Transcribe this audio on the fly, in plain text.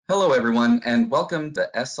Hello, everyone, and welcome to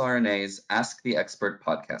SRNA's Ask the Expert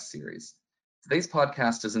podcast series. Today's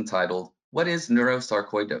podcast is entitled, What is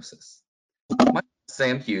neurosarcoidosis? My name is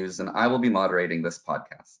Sam Hughes, and I will be moderating this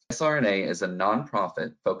podcast. SRNA is a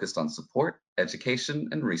nonprofit focused on support, education,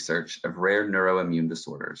 and research of rare neuroimmune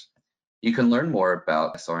disorders. You can learn more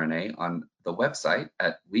about SRNA on the website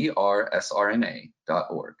at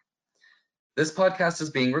wearesrna.org. This podcast is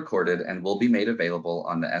being recorded and will be made available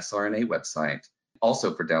on the SRNA website,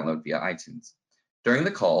 also for download via iTunes. During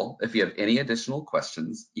the call, if you have any additional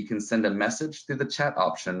questions, you can send a message through the chat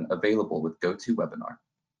option available with GoToWebinar.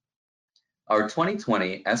 Our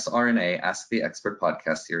 2020 SRNA Ask the Expert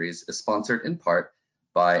podcast series is sponsored in part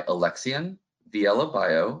by Alexion, Viela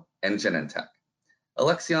Bio, and Genentech.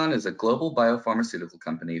 Alexion is a global biopharmaceutical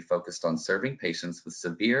company focused on serving patients with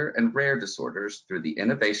severe and rare disorders through the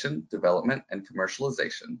innovation, development, and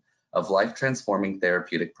commercialization of life-transforming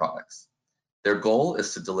therapeutic products. Their goal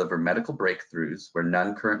is to deliver medical breakthroughs where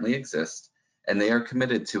none currently exist, and they are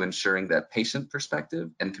committed to ensuring that patient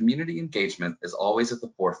perspective and community engagement is always at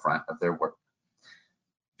the forefront of their work.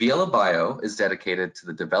 Viela Bio is dedicated to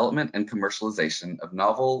the development and commercialization of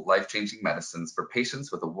novel, life-changing medicines for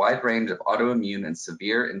patients with a wide range of autoimmune and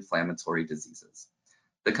severe inflammatory diseases.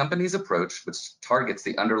 The company's approach, which targets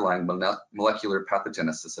the underlying molecular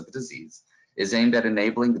pathogenesis of a disease, is aimed at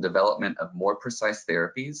enabling the development of more precise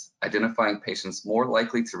therapies, identifying patients more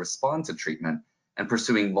likely to respond to treatment, and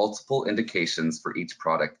pursuing multiple indications for each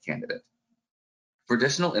product candidate. For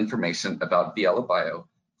additional information about Viela Bio,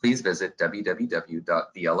 please visit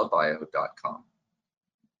www.vielabio.com.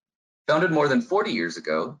 Founded more than 40 years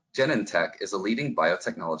ago, Genentech is a leading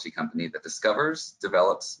biotechnology company that discovers,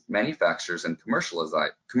 develops, manufactures, and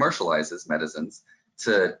commercializes medicines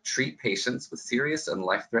to treat patients with serious and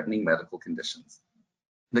life-threatening medical conditions.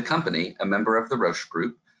 The company, a member of the Roche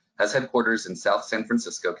Group, has headquarters in South San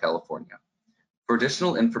Francisco, California. For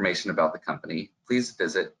additional information about the company, please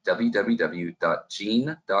visit www.gene.com.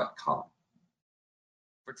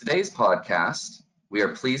 For today's podcast, we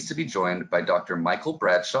are pleased to be joined by Dr. Michael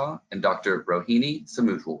Bradshaw and Dr. Rohini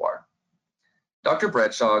Samudralwar. Dr.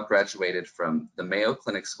 Bradshaw graduated from the Mayo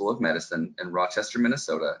Clinic School of Medicine in Rochester,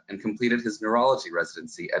 Minnesota, and completed his neurology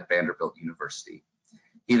residency at Vanderbilt University.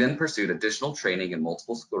 He then pursued additional training in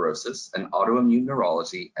multiple sclerosis and autoimmune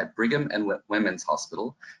neurology at Brigham and Women's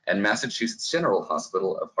Hospital and Massachusetts General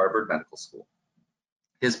Hospital of Harvard Medical School.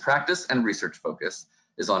 His practice and research focus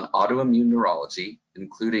is on autoimmune neurology,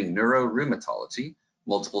 including neurorheumatology,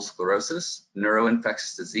 multiple sclerosis,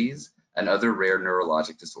 neuroinfectious disease, and other rare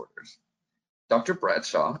neurologic disorders. Dr.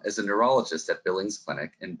 Bradshaw is a neurologist at Billings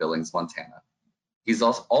Clinic in Billings, Montana. He's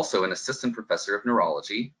also an assistant professor of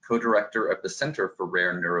neurology, co-director of the Center for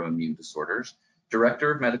Rare Neuroimmune Disorders, director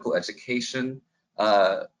of medical education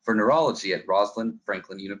for neurology at Rosalind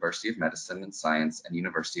Franklin University of Medicine and Science and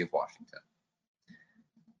University of Washington.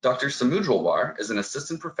 Dr. Samudralwar is an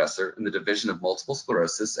assistant professor in the Division of Multiple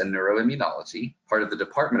Sclerosis and Neuroimmunology, part of the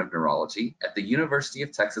Department of Neurology at the University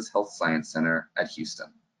of Texas Health Science Center at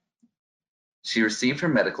Houston. She received her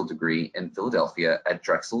medical degree in Philadelphia at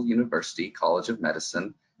Drexel University College of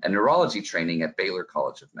Medicine and neurology training at Baylor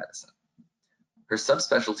College of Medicine. Her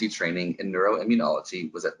subspecialty training in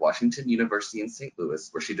neuroimmunology was at Washington University in St. Louis,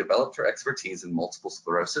 where she developed her expertise in multiple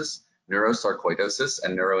sclerosis, neurosarcoidosis,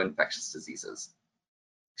 and neuroinfectious diseases.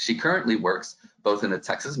 She currently works both in the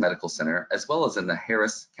Texas Medical Center as well as in the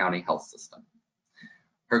Harris County Health System.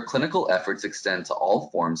 Her clinical efforts extend to all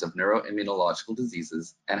forms of neuroimmunological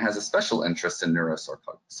diseases and has a special interest in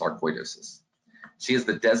neurosarcoidosis. She is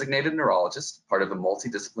the designated neurologist, part of a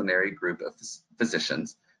multidisciplinary group of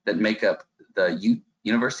physicians that make up the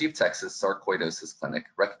University of Texas Sarcoidosis Clinic,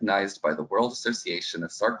 recognized by the World Association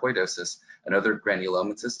of Sarcoidosis and other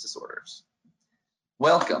granulomatous disorders.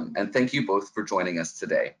 Welcome, and thank you both for joining us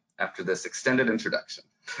today after this extended introduction.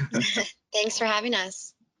 Thanks for having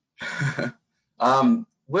us.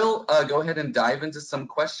 We'll go ahead and dive into some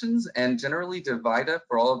questions and generally divide up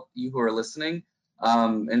for all of you who are listening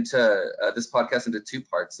into this podcast into two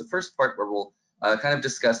parts. The first part where we'll kind of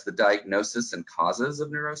discuss the diagnosis and causes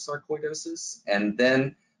of neurosarcoidosis, and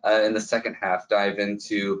then in the second half dive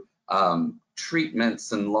into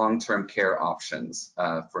treatments and long-term care options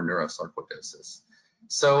for neurosarcoidosis.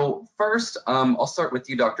 So first, I'll start with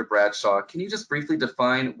you, Dr. Bradshaw. Can you just briefly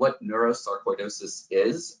define what neurosarcoidosis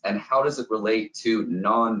is and how does it relate to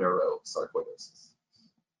non-neurosarcoidosis?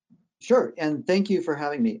 Sure, and thank you for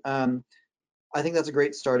having me. I think that's a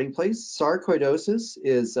great starting place. Sarcoidosis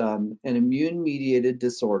is an immune-mediated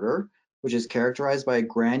disorder which is characterized by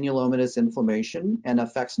granulomatous inflammation and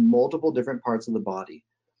affects multiple different parts of the body.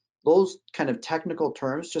 those kind of technical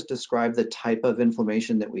terms just describe the type of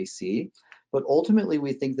inflammation that we see. But ultimately,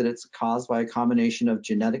 we think that it's caused by a combination of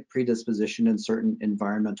genetic predisposition and certain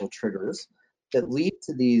environmental triggers that lead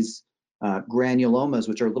to these granulomas,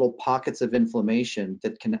 which are little pockets of inflammation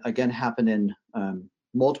that can, again, happen in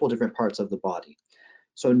multiple different parts of the body.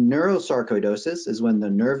 So neurosarcoidosis is when the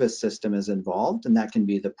nervous system is involved, and that can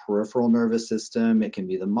be the peripheral nervous system, it can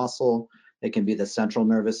be the muscle, it can be the central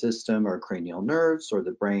nervous system or cranial nerves or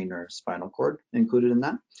the brain or spinal cord included in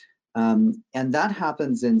that. And that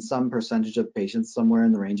happens in some percentage of patients, somewhere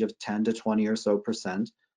in the range of 10 to 20 or so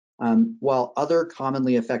percent. While other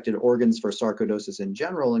commonly affected organs for sarcoidosis in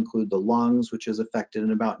general include the lungs, which is affected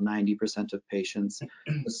in about 90% of patients,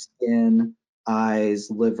 the skin,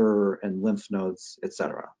 eyes, liver, and lymph nodes,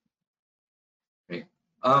 etc. Great.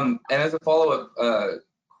 And as a follow-up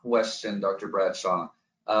question, Dr. Bradshaw,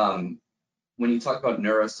 when you talk about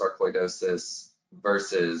neurosarcoidosis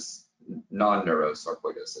versus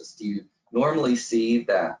non-neurosarcoidosis, do you normally see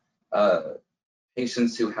that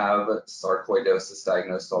patients who have sarcoidosis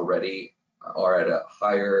diagnosed already are at a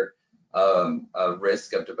higher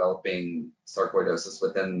risk of developing sarcoidosis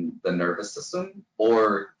within the nervous system,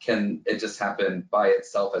 or can it just happen by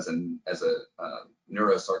itself as a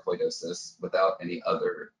neurosarcoidosis without any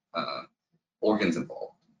other organs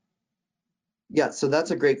involved? Yeah, so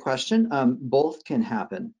that's a great question. Both can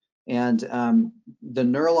happen. And the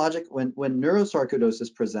neurologic, when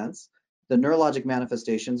neurosarcoidosis presents, the neurologic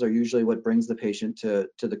manifestations are usually what brings the patient to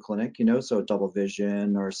the clinic, so double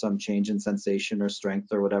vision or some change in sensation or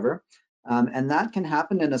strength or whatever. And that can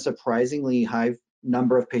happen in a surprisingly high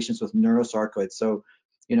number of patients with neurosarcoids. So,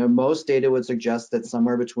 most data would suggest that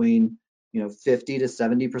somewhere between, 50 to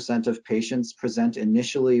 70% of patients present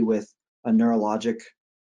initially with a neurologic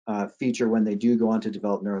feature when they do go on to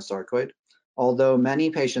develop neurosarcoid. Although many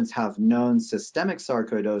patients have known systemic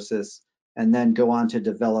sarcoidosis and then go on to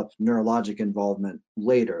develop neurologic involvement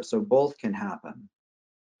later. So both can happen.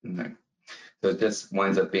 Okay. So it just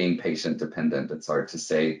winds up being patient dependent. It's hard to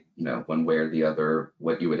say, one way or the other,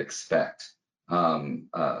 what you would expect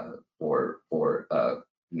for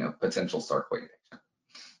potential sarcoid.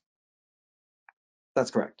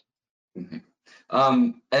 That's correct. Okay.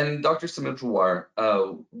 And Dr. Samudralwar,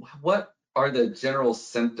 what are the general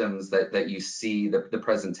symptoms that you see the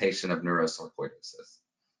presentation of neurosarcoidosis?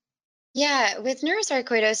 Yeah, with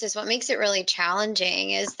neurosarcoidosis, what makes it really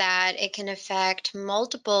challenging is that it can affect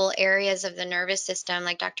multiple areas of the nervous system,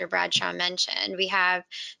 like Dr. Bradshaw mentioned. We have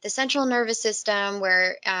the central nervous system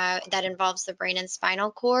where that involves the brain and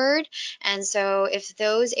spinal cord. And so if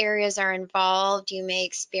those areas are involved, you may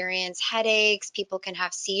experience headaches, people can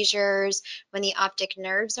have seizures. When the optic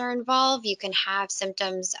nerves are involved, you can have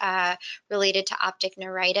symptoms related to optic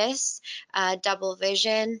neuritis, double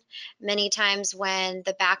vision. Many times when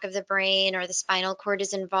the back of the brain or the spinal cord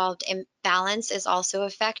is involved, balance is also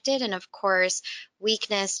affected. And of course,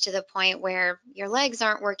 weakness to the point where your legs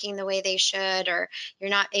aren't working the way they should, or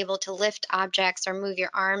you're not able to lift objects or move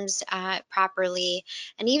your arms properly.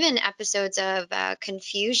 And even episodes of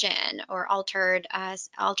confusion or altered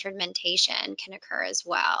mentation can occur as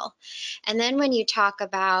well. And then when you talk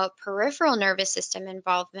about peripheral nervous system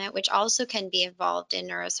involvement, which also can be involved in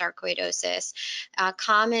neurosarcoidosis,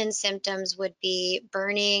 common symptoms would be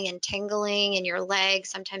burning and tingling in your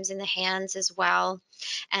legs, sometimes in the hands as well.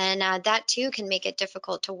 And that too can make it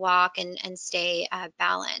difficult to walk and stay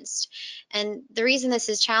balanced. And the reason this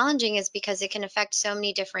is challenging is because it can affect so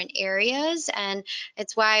many different areas. And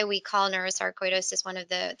it's why we call neurosarcoidosis one of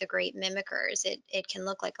the great mimickers. It can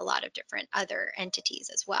look like a lot of different other entities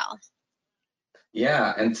as well.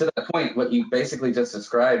 Yeah, and to that point, what you basically just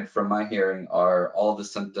described from my hearing are all the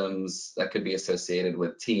symptoms that could be associated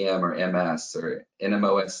with TM or MS or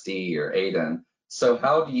NMOSD or ADEM. So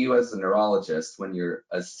how do you as a neurologist, when you're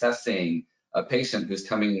assessing a patient who's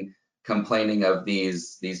complaining of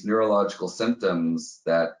these neurological symptoms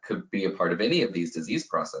that could be a part of any of these disease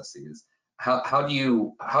processes, how do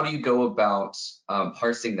you go about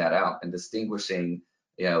parsing that out and distinguishing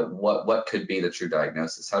what could be the true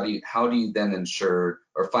diagnosis? How do you then ensure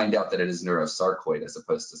or find out that it is neurosarcoid as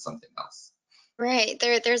opposed to something else? Right.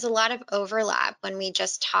 There's a lot of overlap when we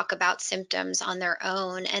just talk about symptoms on their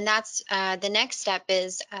own. And that's the next step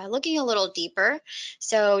is looking a little deeper.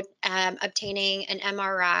 So obtaining an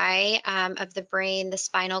MRI of the brain, the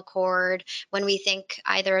spinal cord, when we think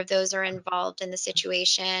either of those are involved in the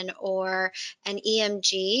situation, or an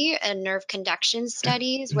EMG, a nerve conduction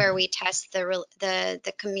studies, where we test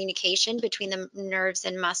the communication between the nerves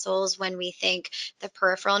and muscles when we think the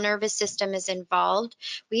peripheral nervous system is involved.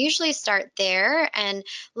 We usually start there there. And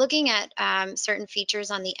looking at certain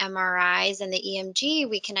features on the MRIs and the EMG,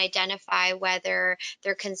 we can identify whether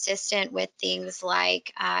they're consistent with things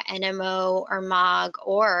like NMO or MOG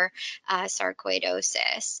or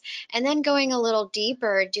sarcoidosis. And then going a little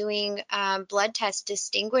deeper, doing blood tests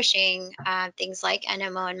distinguishing things like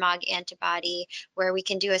NMO and MOG antibody, where we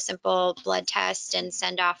can do a simple blood test and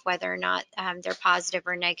send off whether or not they're positive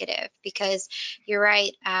or negative. Because you're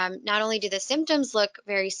right, not only do the symptoms look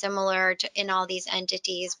very similar in all these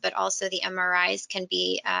entities, but also the MRIs can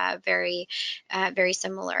be very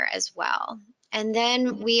similar as well. And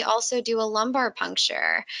then we also do a lumbar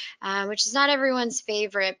puncture, which is not everyone's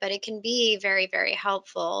favorite, but it can be very, very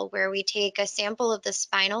helpful, where we take a sample of the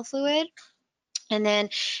spinal fluid and then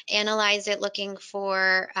analyze it looking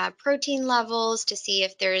for protein levels to see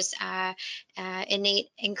if there's innate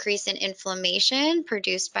increase in inflammation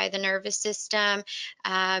produced by the nervous system,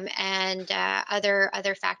 and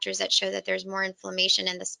other factors that show that there's more inflammation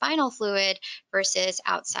in the spinal fluid versus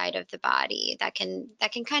outside of the body. That can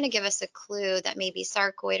kind of give us a clue that maybe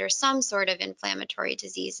sarcoid or some sort of inflammatory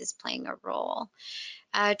disease is playing a role.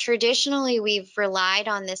 Traditionally, we've relied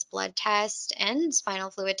on this blood test and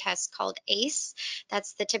spinal fluid test called ACE.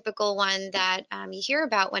 That's the typical one that you hear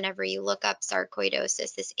about whenever you look up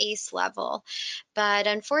sarcoidosis, this ACE level. But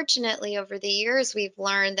unfortunately, over the years, we've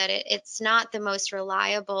learned that it's not the most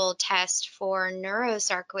reliable test for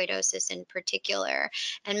neurosarcoidosis in particular,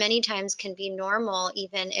 and many times can be normal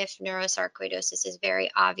even if neurosarcoidosis is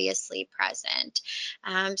very obviously present.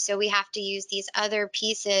 So we have to use these other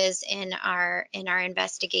pieces in our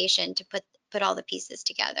investigation to put all the pieces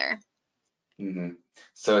together. Mm-hmm.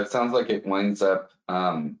 So it sounds like it winds up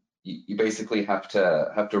you basically have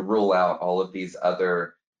to rule out all of these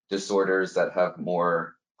other disorders that have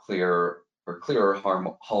more clearer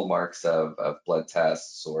hallmarks of blood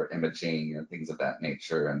tests or imaging and things of that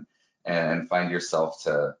nature, and find yourself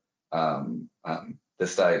to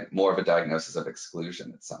more of a diagnosis of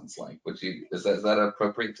exclusion. It sounds like. Is that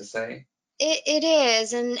appropriate to say? It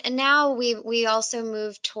is, and now we also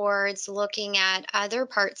move towards looking at other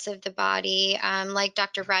parts of the body, like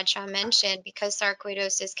Dr. Bradshaw mentioned, because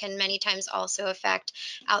sarcoidosis can many times also affect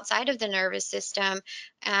outside of the nervous system.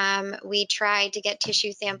 We try to get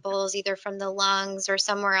tissue samples either from the lungs or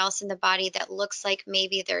somewhere else in the body that looks like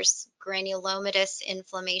maybe there's granulomatous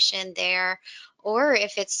inflammation there. Or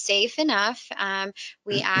if it's safe enough,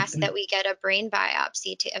 we ask that we get a brain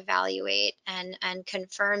biopsy to evaluate and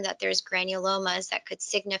confirm that there's granulomas that could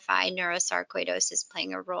signify neurosarcoidosis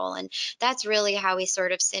playing a role. And that's really how we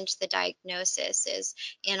sort of cinch the diagnosis, is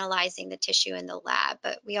analyzing the tissue in the lab.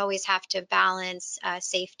 But we always have to balance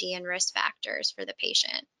safety and risk factors for the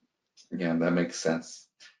patient. Yeah, that makes sense.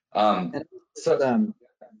 I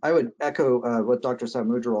would echo what Dr.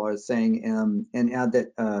 Samudralwar is saying, and add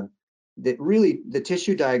that really the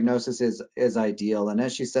tissue diagnosis is ideal. And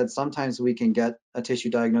as she said, sometimes we can get a tissue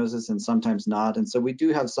diagnosis and sometimes not. And so we do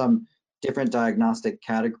have some different diagnostic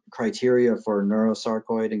criteria for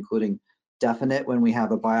neurosarcoid, including definite when we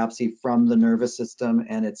have a biopsy from the nervous system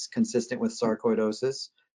and it's consistent with sarcoidosis,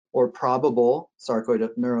 or probable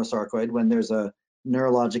neurosarcoid when there's a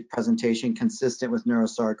neurologic presentation consistent with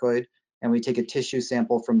neurosarcoid, and we take a tissue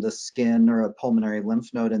sample from the skin or a pulmonary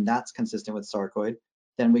lymph node and that's consistent with sarcoid,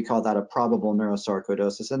 then we call that a probable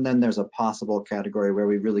neurosarcoidosis. And then there's a possible category where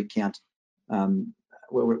we really can't,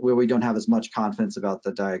 where we don't have as much confidence about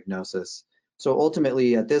the diagnosis. So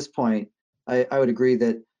ultimately at this point, I would agree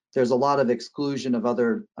that there's a lot of exclusion of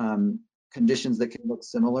other conditions that can look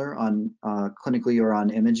similar on clinically or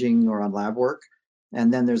on imaging or on lab work.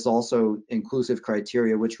 And then there's also inclusive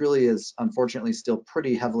criteria, which really is unfortunately still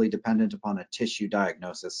pretty heavily dependent upon a tissue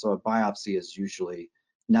diagnosis. So a biopsy is usually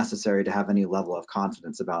necessary to have any level of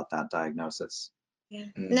confidence about that diagnosis. Yeah,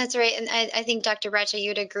 and that's right. And I think, Dr. Bradshaw,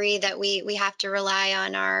 you'd agree that we have to rely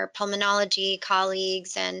on our pulmonology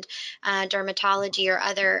colleagues and dermatology or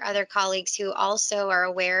other colleagues who also are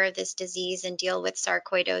aware of this disease and deal with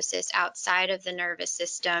sarcoidosis outside of the nervous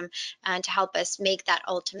system to help us make that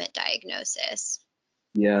ultimate diagnosis.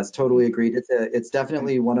 Yes, totally agreed. It's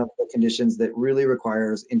definitely one of the conditions that really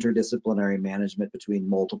requires interdisciplinary management between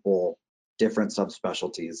multiple different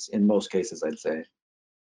subspecialties in most cases, I'd say.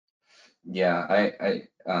 Yeah,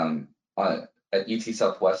 at UT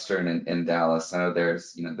Southwestern in Dallas, I know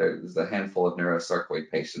there's a handful of neurosarcoid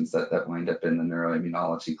patients that wind up in the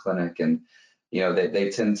neuroimmunology clinic, and they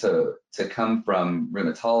tend to come from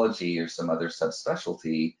rheumatology or some other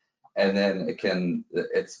subspecialty, and then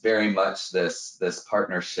it's very much this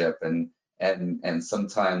partnership, and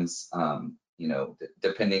sometimes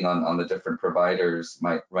depending on the different providers,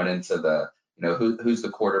 might run into who's the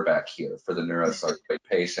quarterback here for the neurosarcoid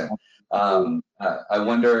patient. I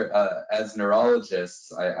wonder, as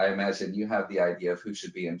neurologists, I imagine you have the idea of who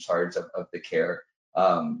should be in charge of the care.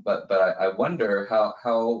 But I wonder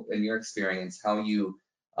how, in your experience, how you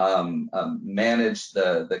manage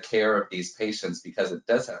the care of these patients, because it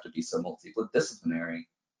does have to be so multidisciplinary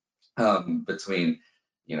between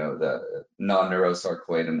the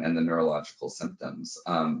non-neurosarcoid and the neurological symptoms.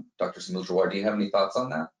 Dr. Samudralwar, do you have any thoughts on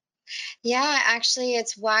that? Yeah, actually,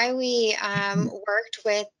 it's why we worked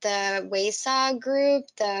with the WASA group,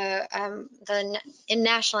 the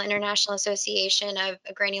National International Association of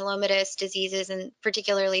Granulomatous Diseases, and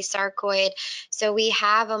particularly sarcoid. So we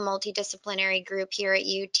have a multidisciplinary group here at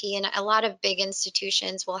UT, and a lot of big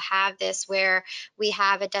institutions will have this, where we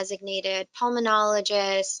have a designated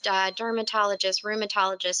pulmonologist, dermatologist,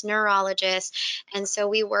 rheumatologist, neurologist, and so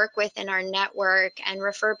we work within our network and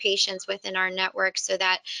refer patients within our network so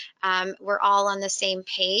that we're all on the same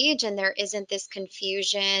page and there isn't this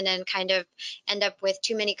confusion and kind of end up with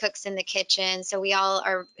too many cooks in the kitchen. So we all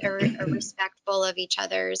are respectful of each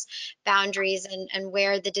other's boundaries, and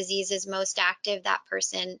where the disease is most active, that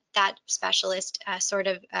specialist sort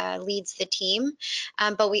of leads the team.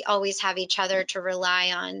 But we always have each other to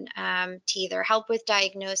rely on to either help with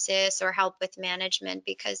diagnosis or help with management,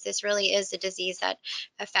 because this really is a disease that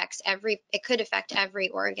could affect every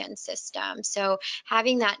organ system. So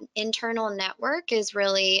having that internal network is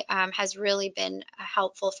really has really been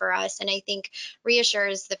helpful for us, and I think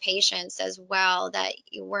reassures the patients as well that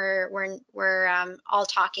we're all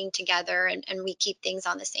talking together and we keep things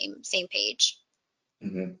on the same page.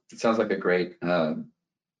 Mm-hmm. It sounds like a great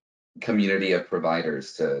community of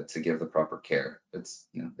providers to give the proper care.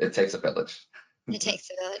 It takes a village. It takes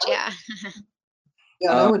a village, yeah.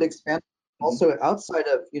 Yeah, and I would expand also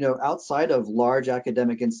outside of large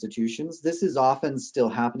academic institutions, this is often still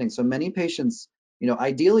happening. So many patients,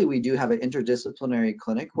 ideally we do have an interdisciplinary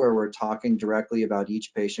clinic where we're talking directly about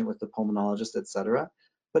each patient with the pulmonologist, et cetera.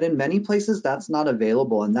 But in many places that's not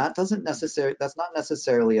available, and that's not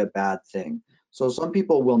necessarily a bad thing. So some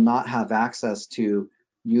people will not have access to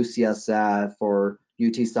UCSF or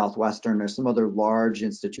UT Southwestern or some other large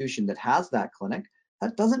institution that has that clinic.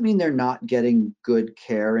 That doesn't mean they're not getting good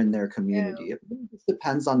care in their community. It really just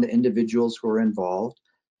depends on the individuals who are involved.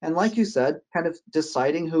 And like you said, kind of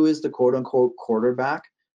deciding who is the quote unquote quarterback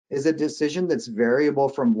is a decision that's variable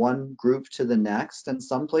from one group to the next. In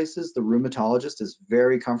some places, the rheumatologist is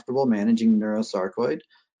very comfortable managing neurosarcoid.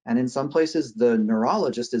 And in some places, the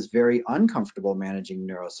neurologist is very uncomfortable managing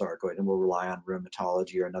neurosarcoid and will rely on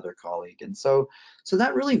rheumatology or another colleague. And so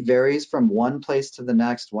that really varies from one place to the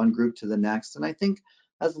next, one group to the next. And I think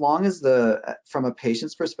as long as from a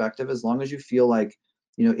patient's perspective, as long as you feel like,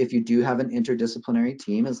 if you do have an interdisciplinary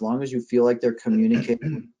team, as long as you feel like they're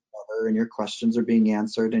communicating with each other and your questions are being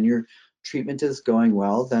answered and your treatment is going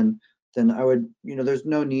well, then I would, there's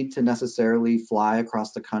no need to necessarily fly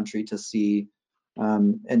across the country to see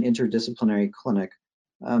an interdisciplinary clinic.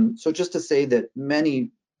 So just to say that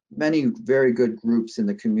many very good groups in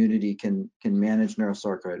the community can manage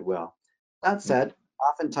neurosarcoid well. That said,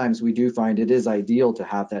 oftentimes we do find it is ideal to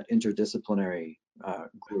have that interdisciplinary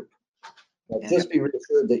group. But just be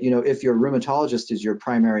reassured that if your rheumatologist is your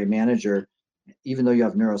primary manager, even though you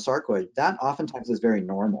have neurosarcoid, that oftentimes is very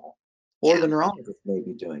normal. Or the neurologist may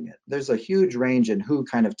be doing it. There's a huge range in who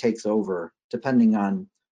kind of takes over depending on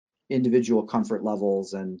individual comfort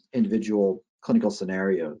levels and individual clinical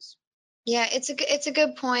scenarios. Yeah, it's a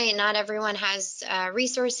good point. Not everyone has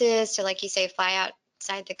resources to, like you say, fly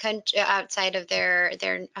outside the country, outside of their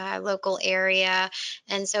local area,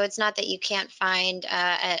 and so it's not that you can't find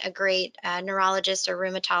a great neurologist or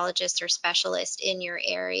rheumatologist or specialist in your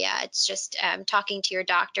area. It's just talking to your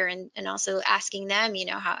doctor and also asking them,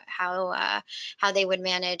 how they would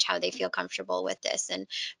manage, how they feel comfortable with this. And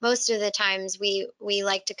most of the times we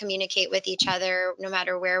like to communicate with each other no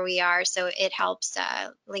matter where we are, so it helps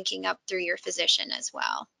linking up through your physician as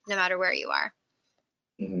well, no matter where you are.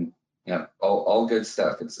 Mm-hmm. Yeah, all good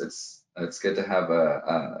stuff. It's good to have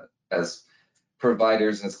as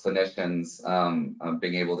providers, as clinicians,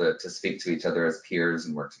 being able to speak to each other as peers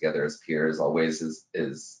and work together as peers always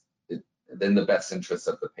is in the best interest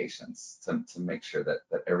of the patients to make sure that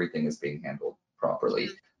everything is being handled properly.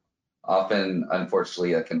 Often,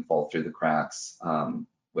 unfortunately, it can fall through the cracks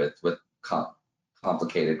with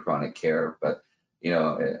complicated chronic care, but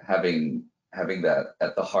having that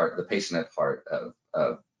at the heart, the patient at heart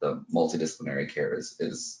of the multidisciplinary care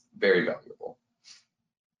is very valuable.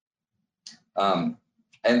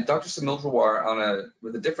 And Dr. Samudralwar,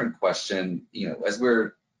 with a different question,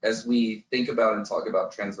 as we think about and talk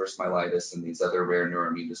about transverse myelitis and these other rare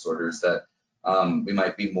neuroimmune disorders that we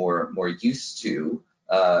might be more used to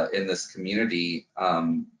in this community.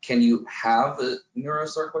 Can you have a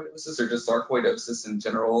neurosarcoidosis or just sarcoidosis in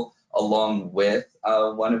general along with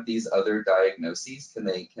one of these other diagnoses? Can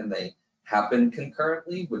they happen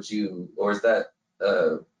concurrently? Would you, or is that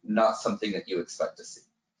not something that you expect to see?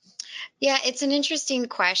 Yeah, it's an interesting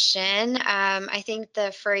question. I think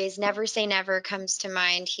the phrase never say never comes to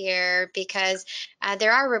mind here because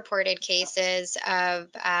there are reported cases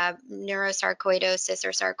of neurosarcoidosis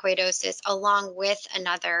or sarcoidosis along with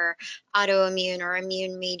another autoimmune or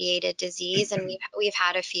immune mediated disease, and we've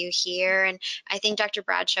had a few here. And I think Dr.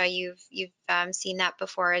 Bradshaw, you've seen that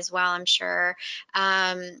before as well, I'm sure.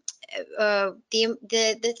 The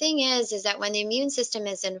thing is that when the immune system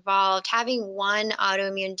is involved, having one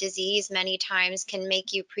autoimmune disease many times can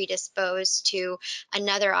make you predisposed to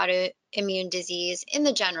another autoimmune disease in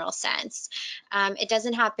the general sense. It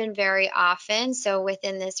doesn't happen very often, so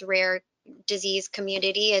within this rare disease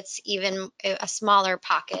community, it's even a smaller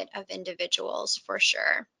pocket of individuals for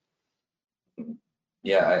sure.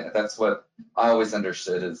 Yeah, that's what I always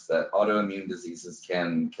understood, is that autoimmune diseases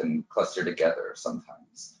can cluster together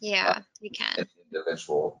sometimes. Yeah, you can. In the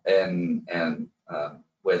individual, and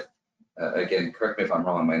with again, correct me if I'm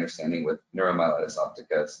wrong, my understanding with neuromyelitis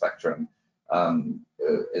optica spectrum,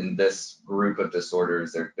 in this group of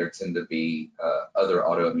disorders, there tend to be other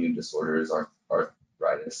autoimmune disorders,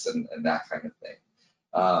 arthritis, and that kind of thing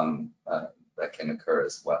that can occur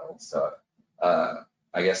as well. So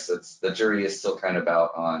I guess the jury is still kind of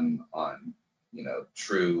out on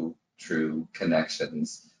true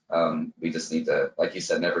connections. We just need to, like you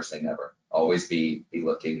said, never say never. Always be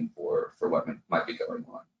looking for what might be going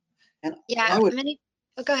on. And yeah, I would,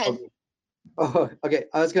 go ahead. okay. Oh, okay.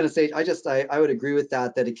 I was going to say, I would agree with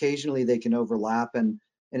that occasionally they can overlap, and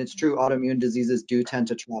it's true, autoimmune diseases do tend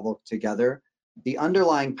to travel together. The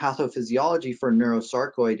underlying pathophysiology for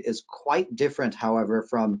neurosarcoid is quite different, however,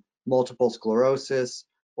 from multiple sclerosis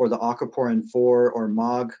or the aquaporin 4 or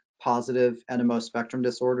MOG positive NMO spectrum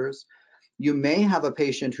disorders. You may have a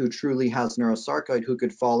patient who truly has neurosarcoid who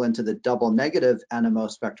could fall into the double negative NMO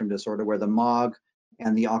spectrum disorder where the MOG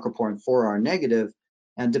and the aquaporin 4 are negative.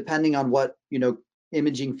 And depending on what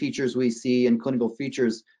imaging features we see and clinical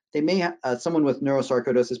features, they may someone with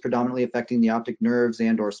neurosarcoidosis predominantly affecting the optic nerves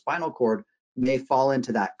and or spinal cord may fall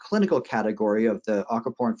into that clinical category of the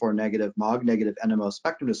aquaporin 4 negative, MOG negative NMO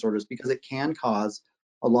spectrum disorders, because it can cause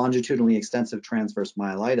a longitudinally extensive transverse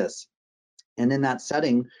myelitis. And in that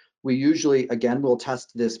setting, we usually, again, will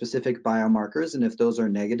test the specific biomarkers, and if those are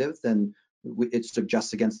negative, then it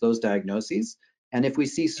suggests against those diagnoses. And if we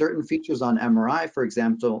see certain features on MRI, for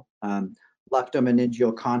example,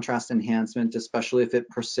 leptomeningeal contrast enhancement, especially if it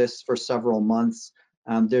persists for several months,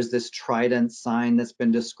 there's this trident sign that's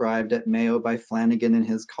been described at Mayo by Flanagan and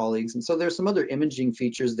his colleagues. And so there's some other imaging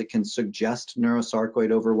features that can suggest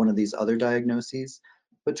neurosarcoid over one of these other diagnoses.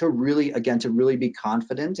 But to really, again, to really be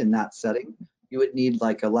confident in that setting, you would need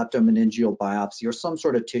like a leptomeningeal biopsy or some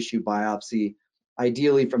sort of tissue biopsy,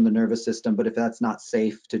 ideally from the nervous system, but if that's not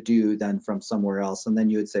safe to do, then from somewhere else. And then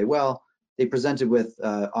you would say, well, they presented with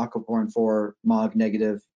aquaporin 4 MOG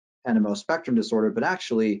negative NMO spectrum disorder, but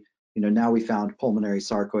actually, now we found pulmonary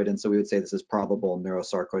sarcoid, and so we would say this is probable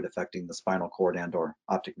neurosarcoid affecting the spinal cord and or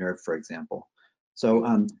optic nerve, for example.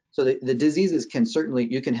 So, so the diseases can certainly,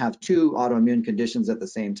 you can have two autoimmune conditions at the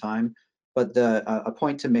same time, but a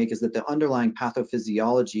point to make is that the underlying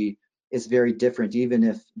pathophysiology is very different, even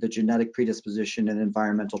if the genetic predisposition and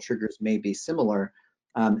environmental triggers may be similar.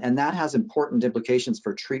 And that has important implications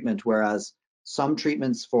for treatment, whereas some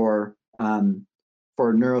treatments for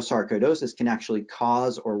neurosarcoidosis can actually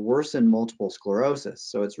cause or worsen multiple sclerosis.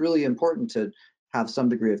 So it's really important to have some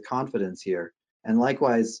degree of confidence here. And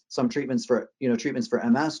likewise, some treatments for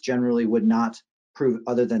MS generally would not prove,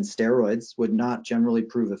 other than steroids, would not generally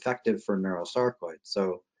prove effective for neurosarcoid.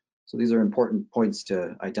 So these are important points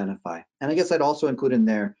to identify. And I guess I'd also include in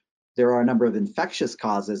there are a number of infectious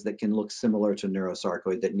causes that can look similar to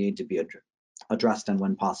neurosarcoid that need to be addressed and,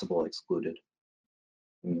 when possible, excluded.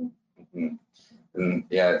 Mm-hmm. And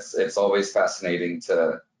yeah, it's always fascinating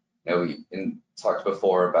to, we talked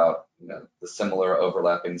before about the similar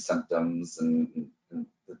overlapping symptoms and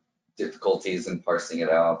the difficulties in parsing it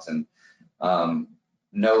out, and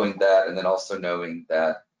knowing that, and then also knowing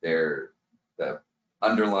that the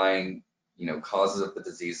underlying causes of the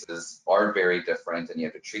diseases are very different, and you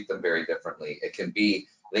have to treat them very differently. It can be,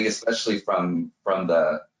 I think, especially from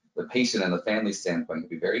the patient and the family standpoint, it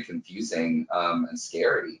can be very confusing and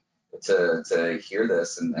scary to hear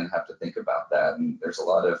this and have to think about that. And there's a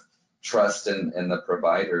lot of trust in the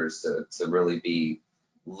providers to really be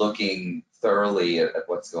looking thoroughly at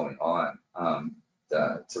what's going on,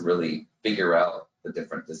 to really figure out the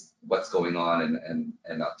different what's going on, and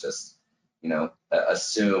not just, you know,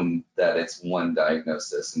 assume that it's one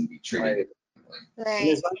diagnosis and be treated Right. differently. And Right.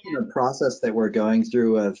 there's often a process that we're going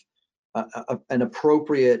through of an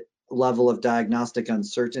appropriate level of diagnostic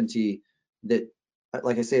uncertainty that,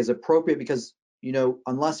 like I say, is appropriate because, you know,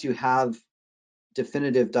 unless you have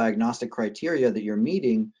definitive diagnostic criteria that you're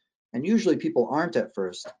meeting, and usually people aren't at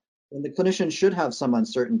first, and the clinician should have some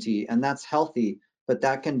uncertainty, and that's healthy, but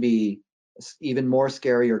that can be even more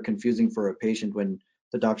scary or confusing for a patient when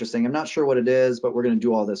the doctor's saying, I'm not sure what it is, but we're going to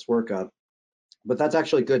do all this workup. But that's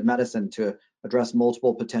actually good medicine to address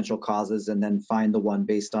multiple potential causes and then find the one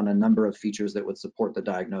based on a number of features that would support the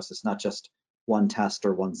diagnosis, not just one test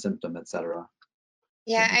or one symptom, et cetera.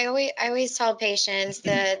 Yeah, I always tell patients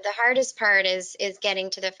the hardest part is getting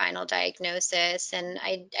to the final diagnosis, and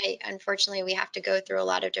I unfortunately we have to go through a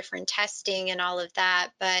lot of different testing and all of that,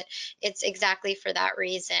 but it's exactly for that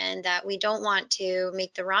reason that we don't want to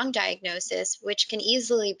make the wrong diagnosis, which can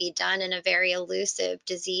easily be done in a very elusive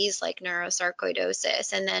disease like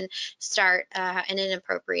neurosarcoidosis, and then start an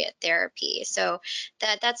inappropriate therapy. So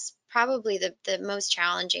that's probably the most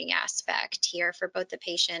challenging aspect here for both the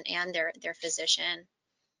patient and their physician.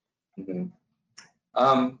 Mhm.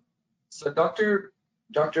 So Dr.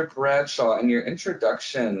 Bradshaw, in your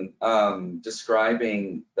introduction,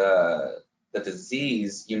 describing the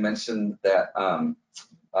disease, you mentioned that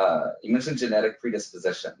you mentioned genetic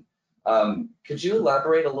predisposition. Could you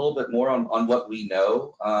elaborate a little bit more on what we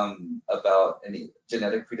know about any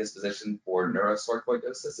genetic predisposition for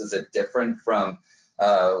neurosarcoidosis? Is it different from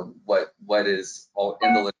what is all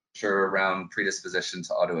in the literature around predisposition to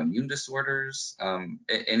autoimmune disorders?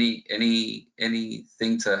 Anything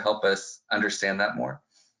to help us understand that more?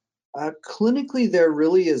 Clinically, there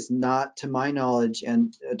really is not, to my knowledge,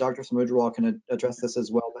 and Dr. Samudralwar can address this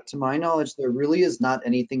as well, but to my knowledge, there really is not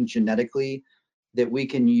anything genetically that we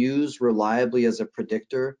can use reliably as a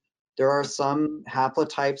predictor. There are some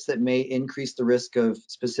haplotypes that may increase the risk of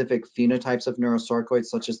specific phenotypes of neurosarcoids,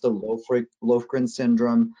 such as the Lofgren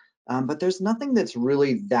syndrome, but there's nothing that's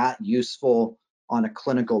really that useful on a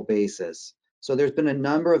clinical basis. So there's been a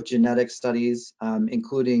number of genetic studies,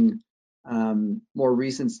 including more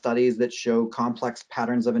recent studies that show complex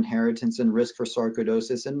patterns of inheritance and risk for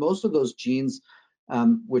sarcoidosis. And most of those genes,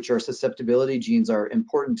 which are susceptibility genes, are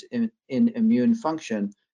important in immune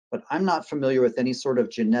function. But I'm not familiar with any sort of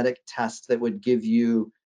genetic test that would give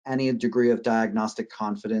you any degree of diagnostic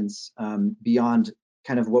confidence beyond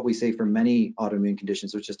kind of what we say for many autoimmune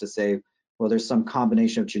conditions, which is to say, well, there's some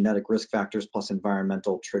combination of genetic risk factors plus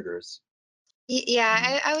environmental triggers.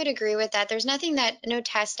 Yeah, I would agree with that. There's no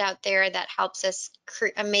test out there that helps us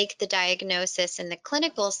make the diagnosis in the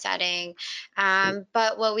clinical setting.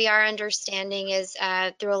 But what we are understanding is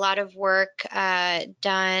through a lot of work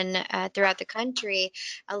done throughout the country,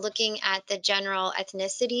 looking at the general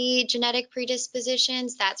ethnicity genetic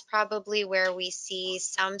predispositions, that's probably where we see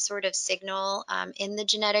some sort of signal in the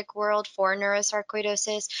genetic world for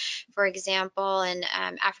neurosarcoidosis. For example, in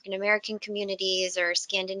African American communities or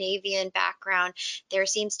Scandinavian background, there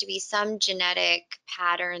seems to be some genetic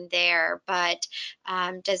pattern there, but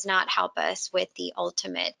does not help us with the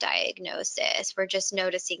ultimate diagnosis. We're just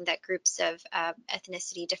noticing that groups of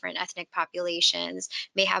ethnicity, different ethnic populations,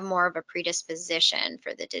 may have more of a predisposition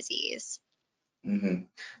for the disease. Mm-hmm.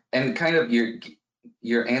 And kind of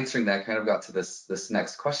you're answering that kind of got to this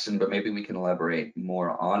next question, but maybe we can elaborate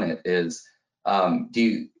more on it. Is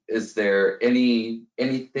there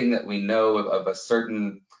anything that we know of a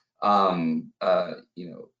certain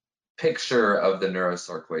picture of the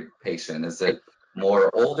neurosarcoid patient? Is it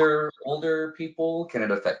more older people? Can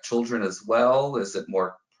it affect children as well? Is it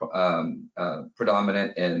more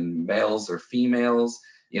predominant in males or females?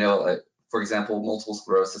 For example, multiple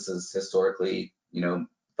sclerosis is historically,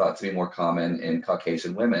 thought to be more common in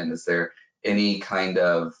Caucasian women. Is there any kind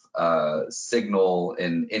of signal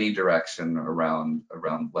in any direction around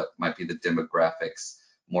what might be the demographics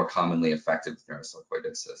more commonly affected with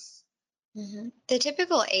neurosarcoidosis? The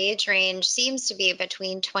typical age range seems to be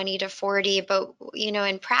between 20 to 40, but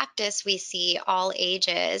in practice we see all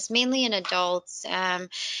ages, mainly in adults. I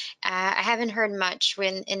haven't heard much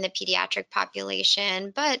in the pediatric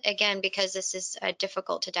population, but again, because this is a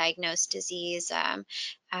difficult to diagnose disease,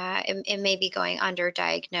 it may be going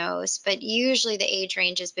underdiagnosed. But usually the age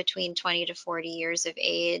range is between 20 to 40 years of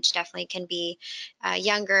age. Definitely can be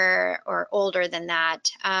younger or older than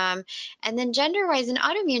that. And then gender-wise, in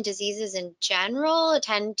autoimmune diseases in general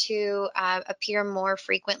tend to appear more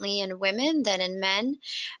frequently in women than in men.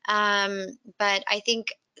 But I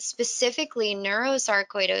think specifically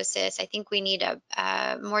neurosarcoidosis, I think we need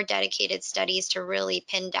a more dedicated studies to really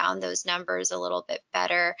pin down those numbers a little bit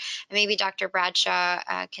better. And maybe Dr. Bradshaw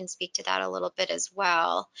can speak to that a little bit as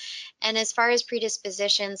well. And as far as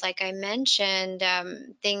predispositions, like I mentioned,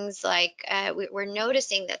 things like we're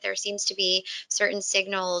noticing that there seems to be certain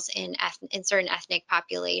signals in certain ethnic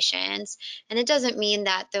populations. And it doesn't mean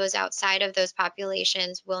that those outside of those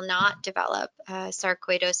populations will not develop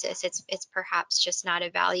sarcoidosis. It's perhaps just not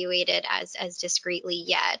evaluated as discreetly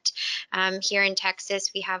yet. Here in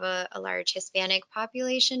Texas, we have a large Hispanic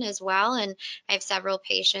population as well, and I have several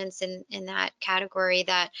patients in that category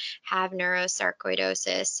that have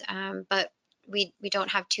neurosarcoidosis, but we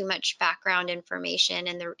don't have too much background information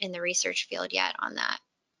in the research field yet on that.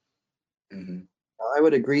 Mm-hmm. I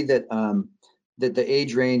would agree that that the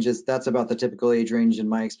age range that's about the typical age range in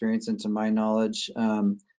my experience and to my knowledge.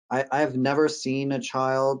 I've never seen a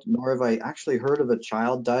child, nor have I actually heard of a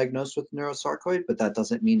child diagnosed with neurosarcoid, but that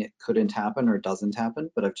doesn't mean it couldn't happen or doesn't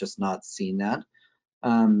happen, but I've just not seen that.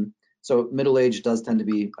 So middle age does tend to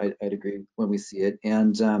be, I'd agree when we see it.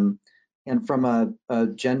 And from a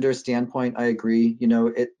gender standpoint, I agree. You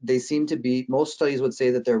know, they seem to be, most studies would say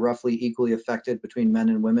that they're roughly equally affected between men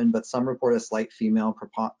and women, but some report a slight female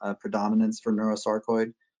predominance for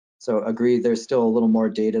neurosarcoid. So agree, there's still a little more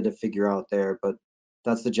data to figure out there, but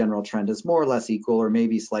that's the general trend, is more or less equal, or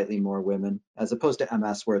maybe slightly more women, as opposed to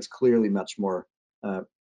MS, where it's clearly much more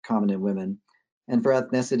common in women. And for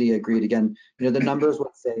ethnicity, agreed again. You know, the numbers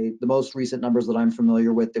would say, the most recent numbers that I'm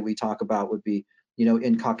familiar with that we talk about would be, you know,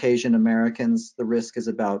 in Caucasian Americans, the risk is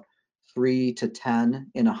about 3 to 10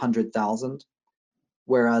 in 100,000,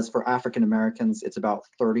 whereas for African Americans, it's about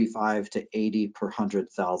 35 to 80 per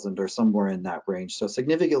 100,000, or somewhere in that range. So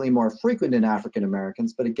significantly more frequent in African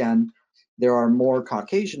Americans, but again, there are more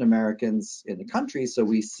Caucasian Americans in the country, so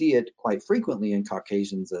we see it quite frequently in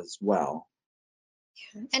Caucasians as well.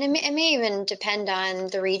 And it may even depend on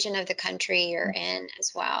the region of the country you're in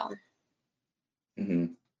as well.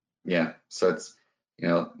 Mm-hmm. Yeah, so it's, you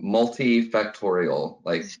know, multifactorial,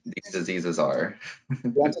 like these diseases are.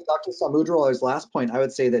 Yeah, to Dr. Samudralwar's last point, I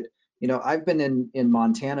would say that, you know, I've been in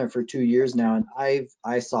Montana for 2 years now, and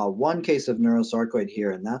I saw one case of neurosarcoid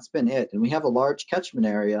here, and that's been it. And we have a large catchment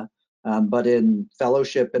area, but in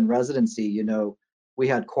fellowship and residency, you know, we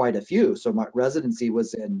had quite a few. So my residency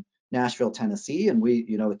was in Nashville, Tennessee, and we,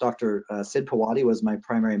 you know, Dr. Sid Pawadi was my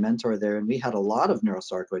primary mentor there, and we had a lot of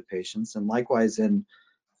neurosarcoid patients. And likewise in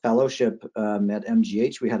fellowship at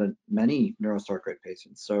MGH, we had many neurosarcoid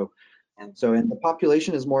patients. So and the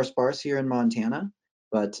population is more sparse here in Montana,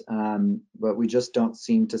 but we just don't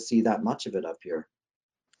seem to see that much of it up here.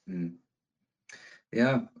 Mm.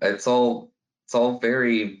 Yeah, it's all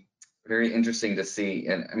very, very interesting to see.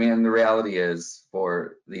 And I mean, the reality is,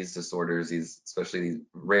 for these disorders, especially these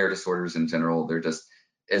rare disorders in general, there just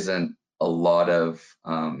isn't a lot of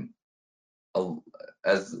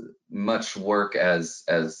as much work as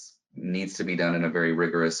needs to be done in a very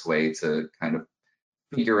rigorous way to kind of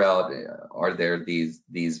figure out, are there these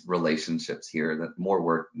relationships here, that more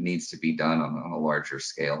work needs to be done on a larger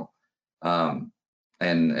scale. And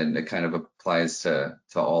it kind of applies to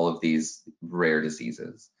all of these rare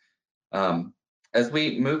diseases. As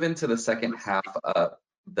we move into the second half of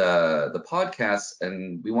the podcast,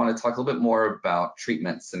 and we want to talk a little bit more about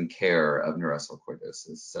treatments and care of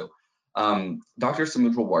neurosarcoidosis. So Dr.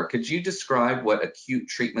 Samudralwar, could you describe what acute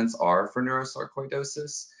treatments are for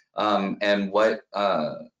neurosarcoidosis, and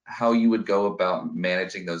how you would go about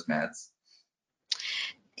managing those meds?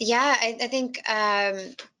 Yeah, I think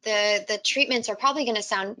the treatments are probably going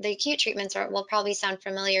to the acute treatments will probably sound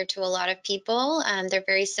familiar to a lot of people. They're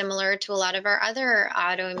very similar to a lot of our other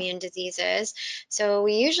autoimmune diseases. So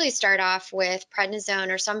we usually start off with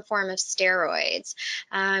prednisone or some form of steroids.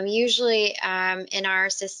 Usually in our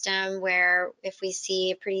system, where if we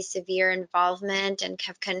see pretty severe involvement and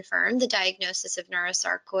have confirmed the diagnosis of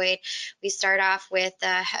neurosarcoid, we start off with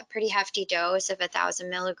a pretty hefty dose of 1,000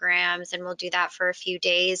 milligrams, and we'll do that for a few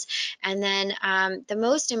days. And then the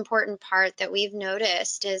most important part that we've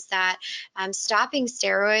noticed is that stopping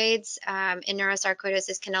steroids in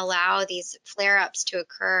neurosarcoidosis can allow these flare-ups to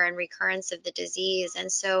occur and recurrence of the disease. And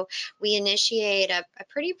so we initiate a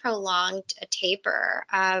pretty prolonged taper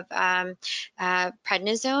of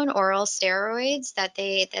prednisone oral steroids that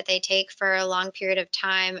they take for a long period of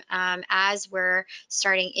time as we're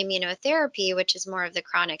starting immunotherapy, which is more of the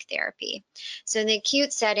chronic therapy. So in the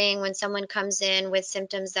acute setting, when someone comes in with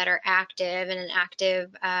symptoms that are active and an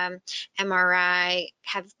active MRI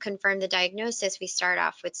have confirmed the diagnosis, we start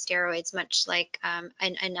off with steroids, much like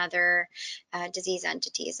in other disease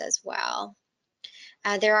entities as well.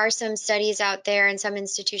 There are some studies out there and some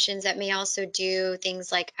institutions that may also do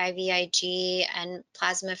things like IVIG and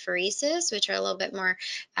plasmapheresis, which are a little bit more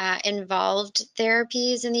involved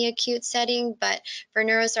therapies in the acute setting. But for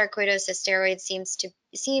neurosarcoidosis, steroids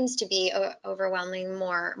seems to be overwhelmingly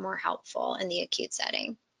more helpful in the acute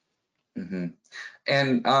setting. Mm-hmm.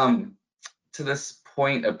 And to this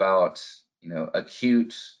point about,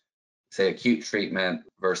 acute treatment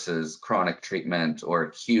versus chronic treatment, or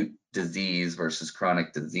acute disease versus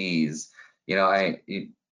chronic disease, do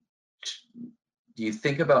you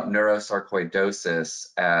think about neurosarcoidosis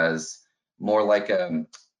as more like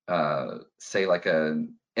say like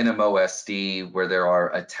an NMOSD, where there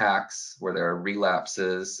are attacks, where there are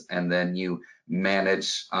relapses, and then you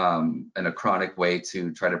manage in a chronic way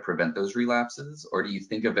to try to prevent those relapses? Or do you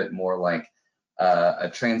think of it more like a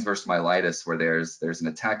transverse myelitis, where there's an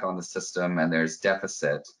attack on the system and there's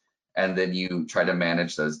deficit, and then you try to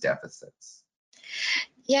manage those deficits?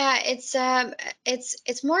 Yeah,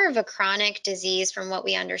 it's more of a chronic disease from what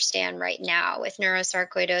we understand right now with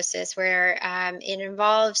neurosarcoidosis, where it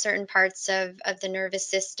involves certain parts of the nervous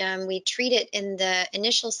system. We treat it in the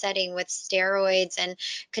initial setting with steroids and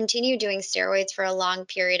continue doing steroids for a long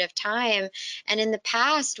period of time. And in the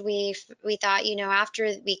past, we thought,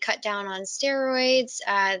 after we cut down on steroids,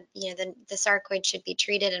 the sarcoid should be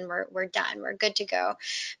treated and we're done, we're good to go.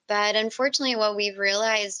 But unfortunately, what we've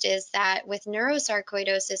realized is that with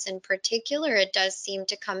neurosarcoidosis in particular, it does seem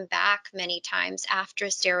to come back many times after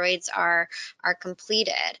steroids are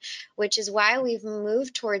completed, which is why we've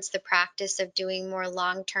moved towards the practice of doing more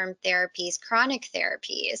long-term therapies, chronic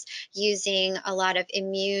therapies, using a lot of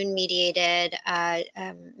immune-mediated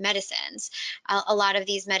medicines. A lot of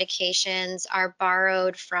these medications are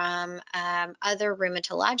borrowed from other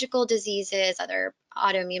rheumatological diseases, other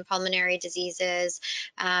autoimmune pulmonary diseases,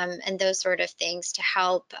 and those sort of things, to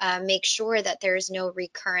help make sure that there's no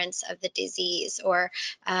recurrence of the disease or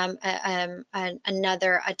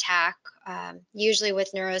another attack. Usually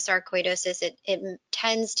with neurosarcoidosis, it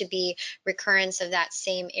tends to be recurrence of that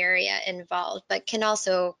same area involved, but can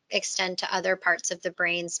also extend to other parts of the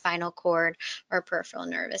brain, spinal cord, or peripheral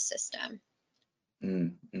nervous system.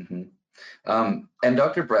 Mm-hmm. And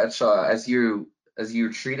Dr. Bradshaw, as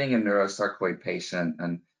you're treating a neurosarcoid patient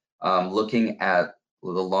and looking at the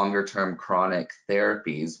longer term chronic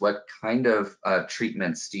therapies, what kind of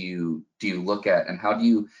treatments do you look at, and how do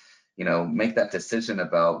you make that decision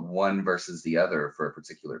about one versus the other for a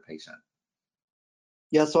particular patient?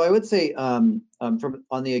 Yeah, so I would say on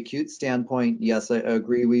the acute standpoint, yes, I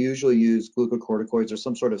agree. We usually use glucocorticoids or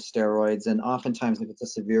some sort of steroids, and oftentimes if it's a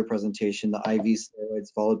severe presentation, the IV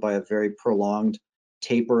steroids followed by a very prolonged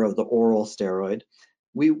taper of the oral steroid.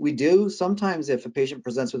 We do sometimes, if a patient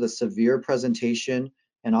presents with a severe presentation,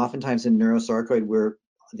 and oftentimes in neurosarcoid where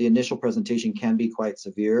the initial presentation can be quite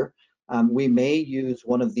severe, we may use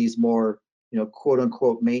one of these more, quote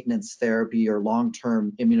unquote maintenance therapy or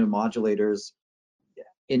long-term immunomodulators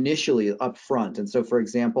initially up front. And so, for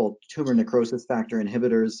example, tumor necrosis factor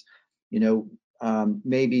inhibitors,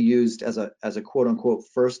 may be used as a quote unquote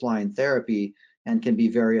first line therapy and can be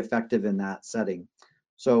very effective in that setting.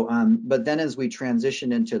 So, but then as we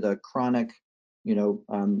transition into the chronic,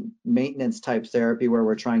 maintenance type therapy where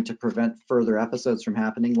we're trying to prevent further episodes from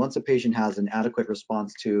happening, once a patient has an adequate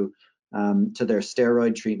response to their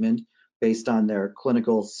steroid treatment based on their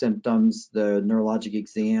clinical symptoms, the neurologic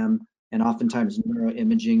exam, and oftentimes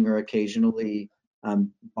neuroimaging, or occasionally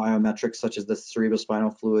biometrics such as the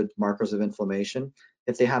cerebrospinal fluid markers of inflammation.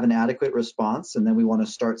 If they have an adequate response, and then we want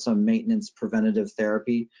to start some maintenance preventative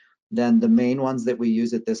therapy, then the main ones that we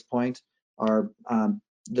use at this point are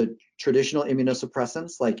the traditional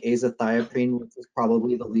immunosuppressants like azathioprine, which is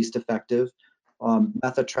probably the least effective,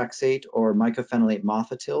 methotrexate or mycophenolate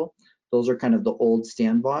mofetil. Those are kind of the old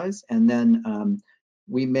standbys. And then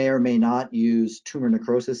we may or may not use tumor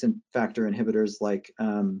necrosis factor inhibitors like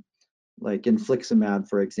infliximab,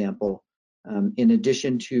 for example, in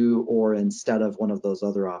addition to or instead of one of those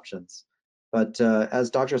other options. But as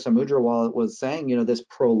Dr. Samudralwar was saying, this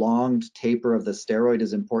prolonged taper of the steroid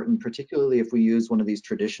is important, particularly if we use one of these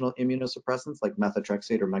traditional immunosuppressants like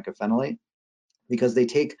methotrexate or mycophenolate, because they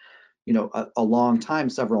take a long time,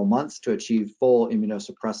 several months, to achieve full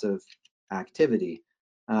immunosuppressive activity.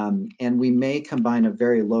 And we may combine a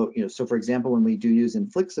very low, so for example, when we do use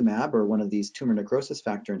infliximab or one of these tumor necrosis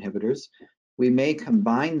factor inhibitors, we may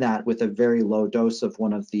combine that with a very low dose of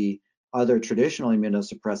one of the other traditional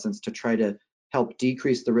immunosuppressants to try to help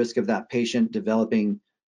decrease the risk of that patient developing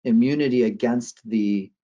immunity against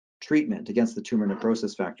the treatment, against the tumor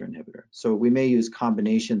necrosis factor inhibitor. So we may use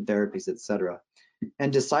combination therapies, et cetera.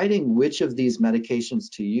 And deciding which of these medications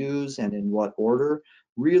to use and in what order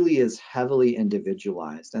really is heavily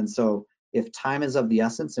individualized. And so if time is of the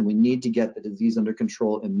essence and we need to get the disease under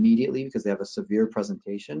control immediately because they have a severe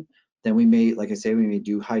presentation, then we may, like I say, we may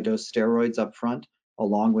do high dose steroids up front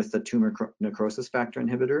along with the tumor necrosis factor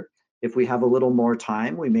inhibitor. If we have a little more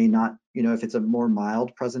time, we may not, if it's a more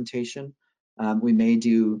mild presentation, we may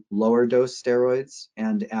do lower dose steroids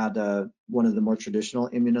and add one of the more traditional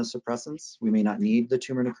immunosuppressants. We may not need the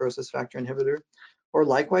tumor necrosis factor inhibitor. Or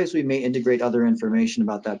likewise, we may integrate other information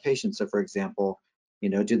about that patient. So for example,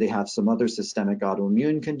 do they have some other systemic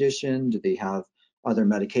autoimmune condition? Do they have other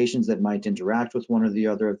medications that might interact with one or the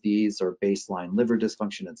other of these, or baseline liver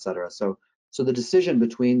dysfunction, et cetera? So the decision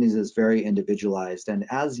between these is very individualized. And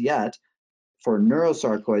as yet, for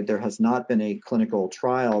neurosarcoid, there has not been a clinical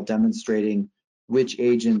trial demonstrating which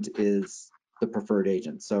agent is the preferred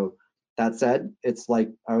agent. So that said, it's like,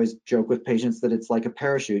 I always joke with patients that it's like a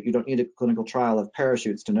parachute. You don't need a clinical trial of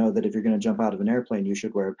parachutes to know that if you're going to jump out of an airplane, you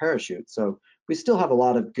should wear a parachute. So we still have a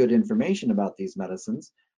lot of good information about these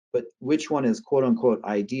medicines, but which one is quote unquote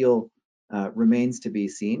ideal remains to be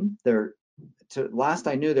seen. Last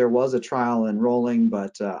I knew, there was a trial enrolling,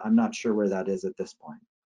 but I'm not sure where that is at this point.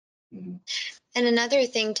 Mhm. And another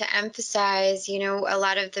thing to emphasize, a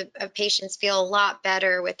lot of the patients feel a lot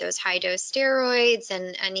better with those high dose steroids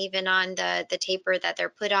and even on the taper that they're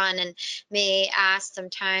put on, and may ask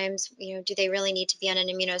sometimes, do they really need to be on an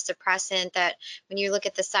immunosuppressant that when you look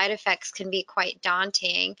at the side effects can be quite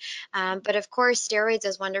daunting. But of course, steroids,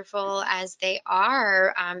 as wonderful as they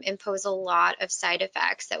are, impose a lot of side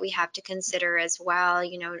effects that we have to consider as well,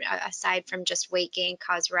 aside from just weight gain,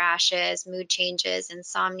 cause rashes, mood changes,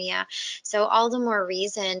 insomnia. So all the more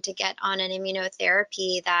reason to get on an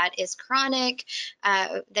immunotherapy that is chronic,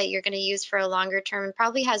 that you're going to use for a longer term, and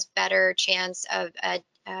probably has better chance of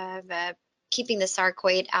keeping the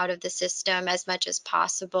sarcoid out of the system as much as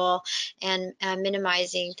possible, and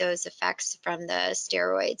minimizing those effects from the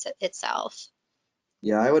steroids itself.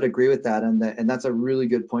 Yeah, I would agree with that, and that's a really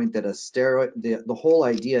good point. That a steroid, the whole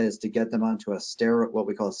idea is to get them onto a steroid, what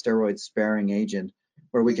we call a steroid sparing agent,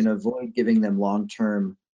 where we can avoid giving them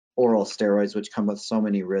long-term oral steroids, which come with so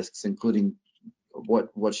many risks, including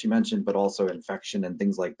what she mentioned, but also infection and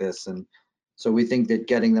things like this. And so we think that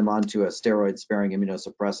getting them onto a steroid sparing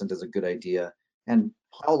immunosuppressant is a good idea. And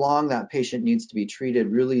how long that patient needs to be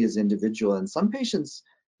treated really is individual. And some patients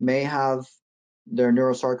may have their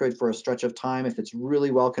neurosarcoid for a stretch of time. If it's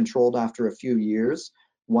really well controlled after a few years,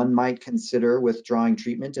 one might consider withdrawing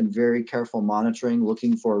treatment and very careful monitoring,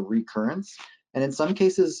 looking for recurrence. And in some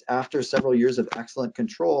cases, after several years of excellent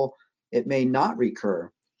control, it may not recur,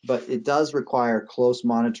 but it does require close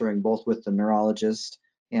monitoring both with the neurologist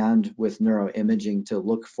and with neuroimaging to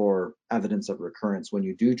look for evidence of recurrence when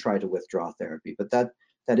you do try to withdraw therapy. But that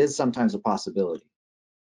is sometimes a possibility.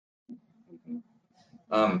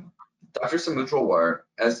 Dr. Samudralwar,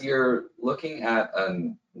 as you're looking at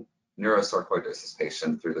a neurosarcoidosis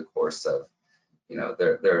patient through the course of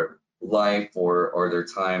their life or their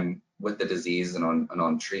time with the disease and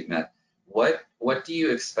on treatment, what do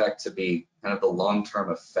you expect to be kind of the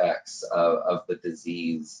long-term effects of the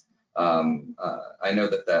disease? I know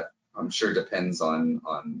that I'm sure depends on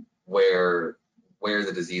where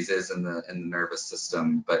the disease is in the nervous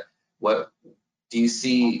system, but what do you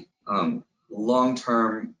see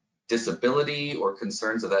long-term disability or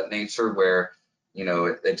concerns of that nature where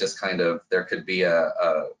it just kind of, there could be a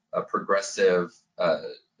progressive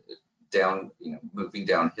down, moving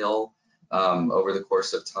downhill over the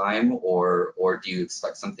course of time, or do you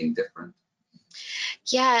expect something different?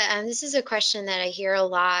 Yeah, this is a question that I hear a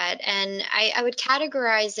lot, and I would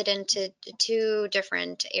categorize it into two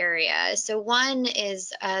different areas. So one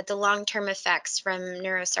is the long-term effects from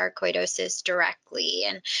neurosarcoidosis directly,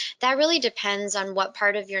 and that really depends on what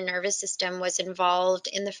part of your nervous system was involved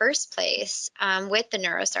in the first place with the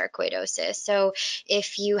neurosarcoidosis. So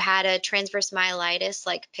if you had a transverse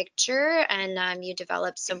myelitis-like picture and you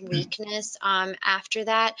developed some weakness after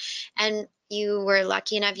that, and you were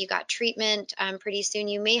lucky enough, you got treatment pretty soon,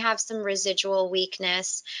 you may have some residual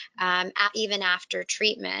weakness even after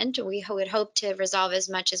treatment. We would hope to resolve as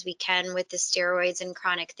much as we can with the steroids and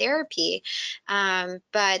chronic therapy,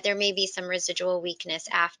 but there may be some residual weakness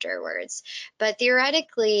afterwards. But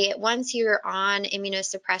theoretically, once you're on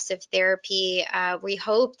immunosuppressive therapy, we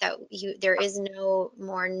hope that there is no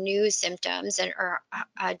more new symptoms or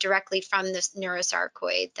directly from the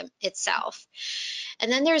neurosarcoid itself.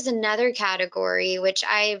 And then there's another category, which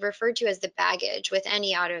I refer to as the baggage with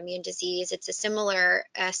any autoimmune disease. It's a similar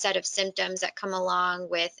set of symptoms that come along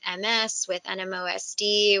with MS, with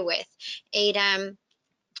NMOSD, with ADEM,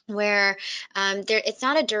 where it's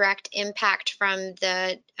not a direct impact from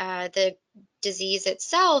the disease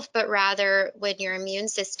itself, but rather when your immune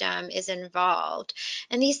system is involved.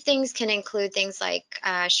 And these things can include things like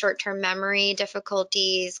short-term memory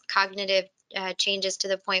difficulties, cognitive changes to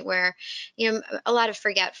the point where, a lot of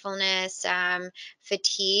forgetfulness,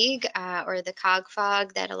 fatigue, or the cog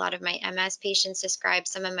fog that a lot of my MS patients describe.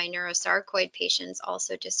 Some of my neurosarcoid patients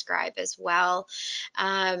also describe as well.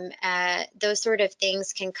 Those sort of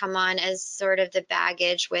things can come on as sort of the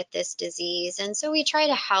baggage with this disease. And so we try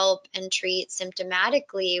to help and treat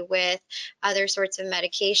symptomatically with other sorts of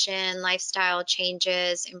medication, lifestyle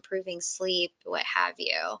changes, improving sleep, what have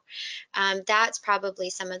you. That's probably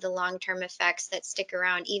some of the long-term effects that stick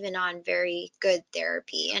around even on very good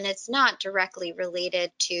therapy. And it's not directly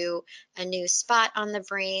related to a new spot on the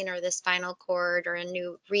brain or the spinal cord or a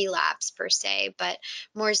new relapse per se, but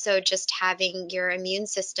more so just having your immune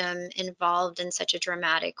system involved in such a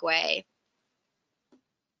dramatic way.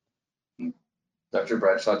 Dr.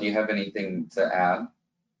 Bradshaw, do you have anything to add?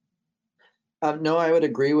 No, I would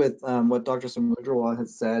agree with what Dr. Samudralwar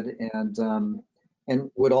has said,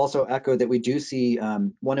 and would also echo that we do see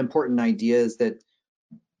one important idea is that,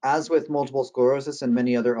 as with multiple sclerosis and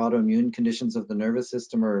many other autoimmune conditions of the nervous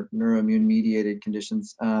system or neuroimmune mediated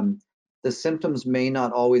conditions, the symptoms may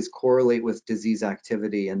not always correlate with disease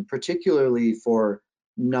activity, and particularly for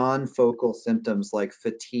non-focal symptoms like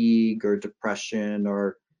fatigue or depression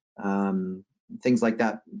or things like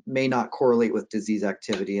that may not correlate with disease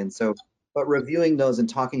activity. And so, but reviewing those and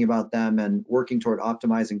talking about them and working toward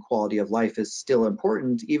optimizing quality of life is still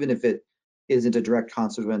important, even if it isn't a direct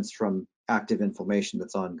consequence from active inflammation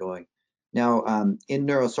that's ongoing. Now, in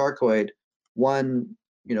neurosarcoid, one,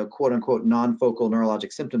 quote unquote, non-focal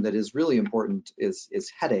neurologic symptom that is really important is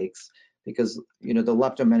headaches, because, the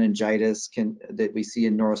leptomeningitis that we see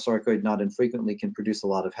in neurosarcoid not infrequently can produce a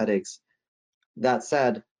lot of headaches. That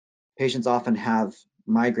said, patients often have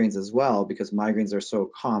migraines as well because migraines are so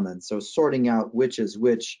common. So sorting out which is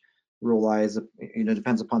which relies,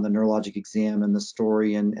 depends upon the neurologic exam and the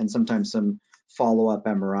story, and sometimes some follow-up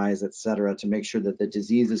MRIs, et cetera, to make sure that the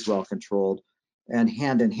disease is well controlled. And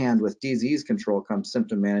hand in hand with disease control comes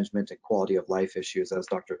symptom management and quality of life issues, as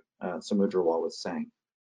Dr. Samudralwar was saying.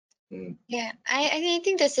 Yeah, I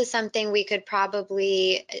think this is something we could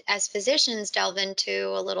probably, as physicians, delve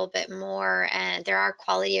into a little bit more. And there are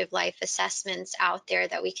quality of life assessments out there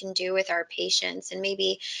that we can do with our patients, and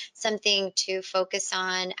maybe something to focus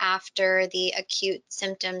on after the acute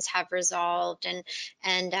symptoms have resolved and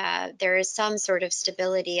there is some sort of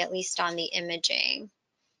stability, at least on the imaging.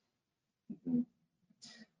 We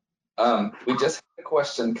just had a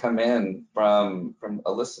question come in from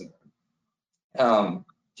a listener.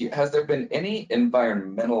 Has there been any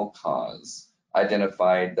environmental cause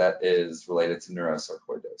identified that is related to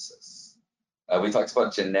neurosarcoidosis? We talked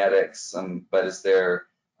about genetics, but is there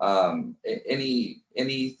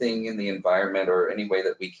anything in the environment or any way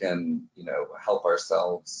that we can, help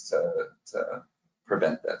ourselves to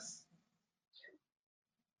prevent this?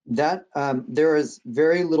 That there is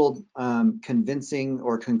very little convincing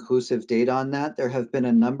or conclusive data on that. There have been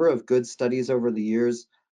a number of good studies over the years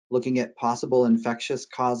looking at possible infectious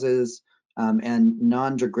causes, and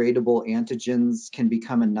non-degradable antigens can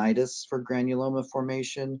become a nidus for granuloma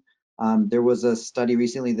formation. There was a study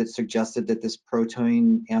recently that suggested that this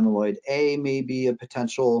protein amyloid A may be a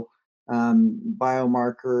potential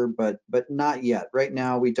biomarker, but not yet. Right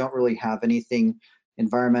now, we don't really have anything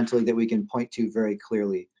environmentally that we can point to very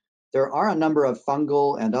clearly. There are a number of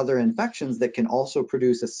fungal and other infections that can also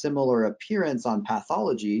produce a similar appearance on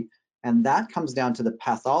pathology, and that comes down to the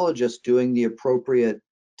pathologist doing the appropriate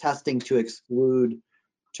testing to exclude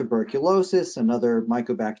tuberculosis and other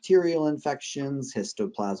mycobacterial infections,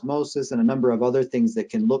 histoplasmosis, and a number of other things that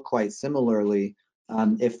can look quite similarly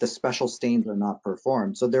if the special stains are not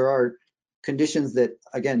performed. So there are conditions that,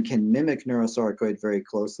 again, can mimic neurosarcoid very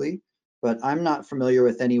closely, but I'm not familiar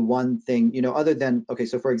with any one thing, other than, okay,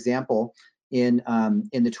 so for example, in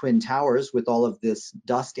the Twin Towers, with all of this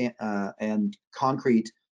dust and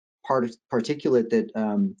concrete particulate that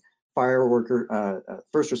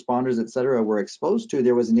first responders, et cetera, were exposed to,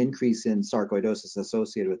 there was an increase in sarcoidosis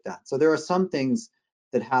associated with that. So there are some things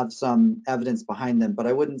that have some evidence behind them, but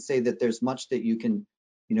I wouldn't say that there's much that you can,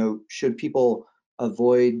 should people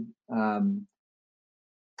avoid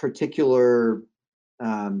particular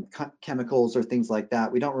chemicals or things like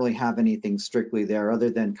that. We don't really have anything strictly there other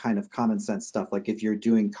than kind of common sense stuff. Like if you're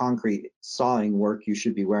doing concrete sawing work, you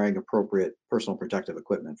should be wearing appropriate personal protective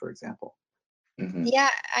equipment, for example. Yeah,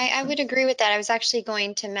 I would agree with that. I was actually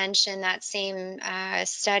going to mention that same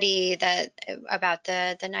study that about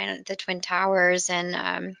the Twin Towers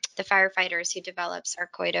and the firefighters who developed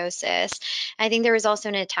sarcoidosis. I think there was also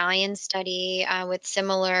an Italian study with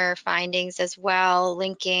similar findings as well,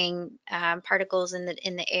 linking particles in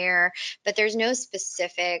the air. But there's no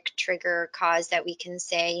specific trigger cause that we can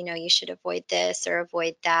say, you know, you should avoid this or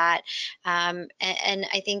avoid that. And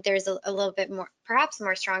I think there's a little bit more, perhaps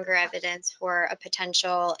more stronger evidence for a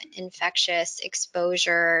potential infectious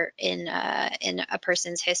exposure in a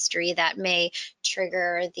person's history that may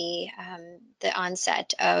trigger the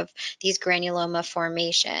onset of these granuloma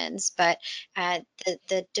formations. But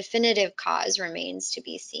the definitive cause remains to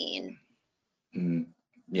be seen.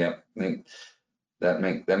 Yeah, that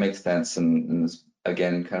makes sense, and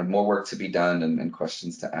again, kind of more work to be done and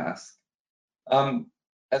questions to ask.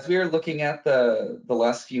 As we are looking at the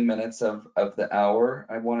last few minutes of the hour,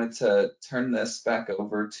 I wanted to turn this back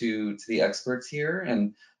over to the experts here,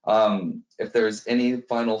 and if there's any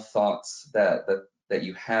final thoughts that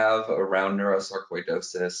you have around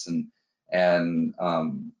neurosarcoidosis and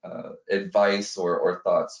advice or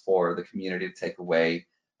thoughts for the community to take away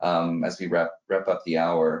as we wrap up the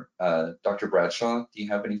hour. Dr. Bradshaw, do you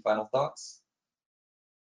have any final thoughts?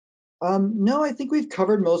 No, I think we've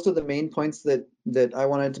covered most of the main points that I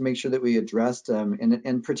wanted to make sure that we addressed,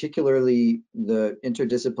 and particularly the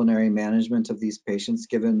interdisciplinary management of these patients,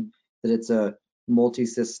 given that it's a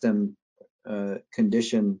multi-system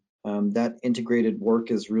condition. That integrated work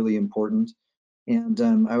is really important,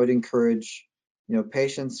 and I would encourage, you know,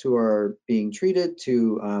 patients who are being treated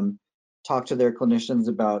to talk to their clinicians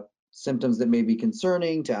about symptoms that may be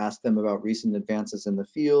concerning, to ask them about recent advances in the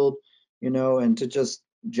field, you know, and to just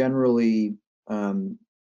generally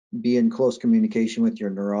be in close communication with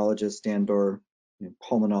your neurologist and or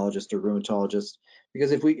pulmonologist or rheumatologist,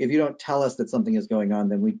 because if you don't tell us that something is going on,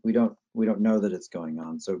 then we don't know that it's going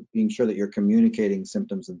on. So being sure that you're communicating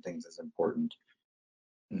symptoms and things is important.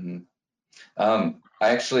 I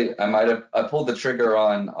pulled the trigger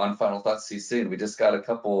on final thoughts too soon. We just got a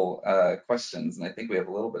couple questions, and I think we have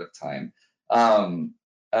a little bit of time.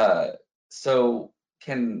 So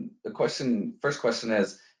first question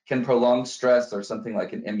is, can prolonged stress or something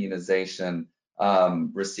like an immunization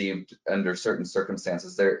received under certain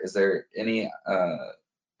circumstances, is there any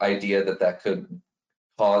idea that could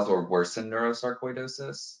cause or worsen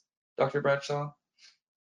neurosarcoidosis, Dr. Bradshaw?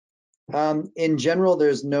 In general,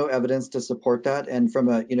 there's no evidence to support that. And from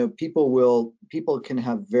a, you know, people can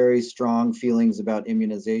have very strong feelings about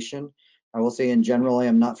immunization. I will say in general, I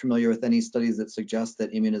am not familiar with any studies that suggest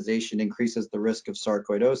that immunization increases the risk of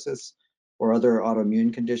sarcoidosis or other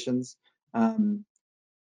autoimmune conditions.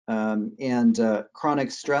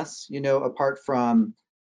 Chronic stress, you know, apart from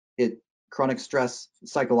it, chronic stress,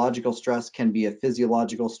 psychological stress can be a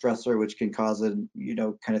physiological stressor, which can cause a, you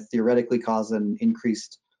know, kind of theoretically cause an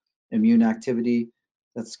increased immune activity.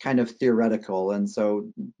 That's kind of theoretical. And so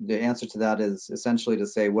the answer to that is essentially to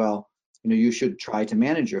say, well, you know, you should try to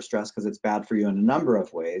manage your stress because it's bad for you in a number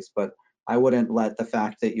of ways, but I wouldn't let the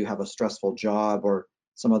fact that you have a stressful job or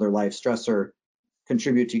some other life stressor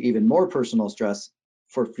contribute to even more personal stress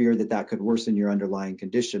for fear that that could worsen your underlying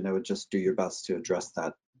condition. I would just do your best to address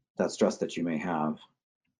that stress that you may have.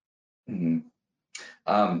 And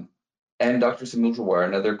Dr. Samudralwar,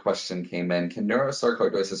 another question came in. Can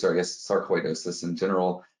neurosarcoidosis, or I guess sarcoidosis in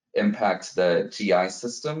general, impact the GI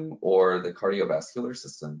system or the cardiovascular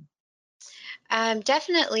system?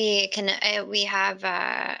 Definitely it can. We have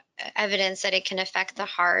evidence that it can affect the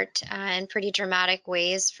heart in pretty dramatic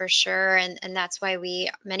ways for sure, and that's why we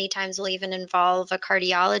many times will even involve a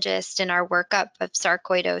cardiologist in our workup of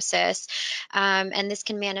sarcoidosis, and this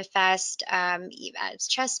can manifest as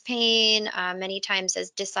chest pain, many times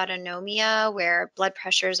as dysautonomia, where blood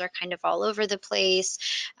pressures are kind of all over the place,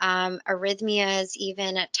 arrhythmias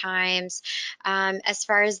even at times. As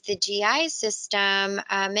far as the GI system,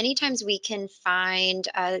 many times we can find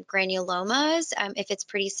granulomas. If it's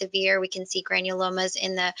pretty severe, we can see granulomas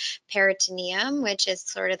in the peritoneum, which is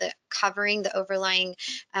sort of the covering the overlying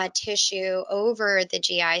tissue over the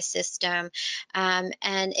GI system. And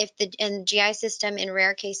if the GI system in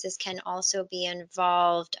rare cases can also be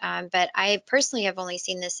involved, but I personally have only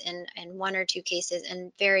seen this in one or two cases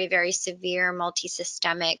in very, very severe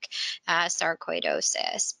multisystemic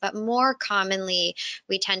sarcoidosis. But more commonly,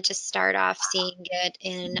 we tend to start off seeing it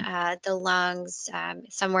in the lungs,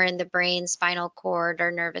 somewhere in the brain, spinal cord,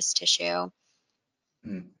 or nervous tissue.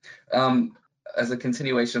 As a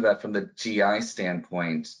continuation of that from the GI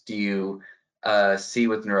standpoint, do you see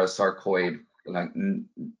with neurosarcoid like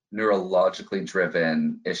neurologically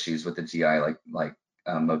driven issues with the GI, like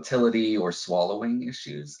motility or swallowing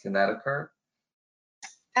issues? Can that occur?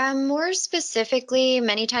 More specifically,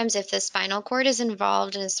 many times if the spinal cord is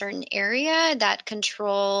involved in a certain area that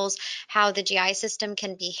controls how the GI system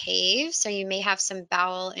can behave, so you may have some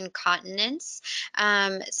bowel incontinence.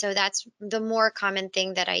 So that's the more common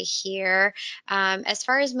thing that I hear. As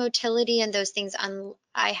far as motility and those things,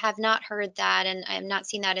 I have not heard that, and I have not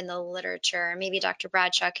seen that in the literature. Maybe Dr.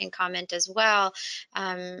 Bradshaw can comment as well.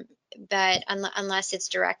 But unless it's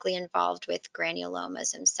directly involved with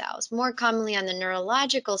granulomas themselves. More commonly on the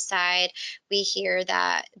neurological side, we hear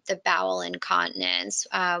that the bowel incontinence,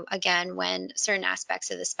 again, when certain aspects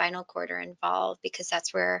of the spinal cord are involved, because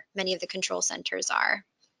that's where many of the control centers are.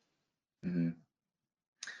 Mm-hmm.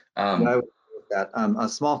 I would agree with that. A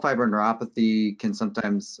small fiber neuropathy can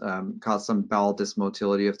sometimes cause some bowel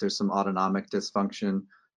dysmotility if there's some autonomic dysfunction.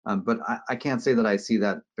 But I can't say that I see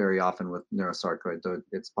that very often with neurosarcoid, though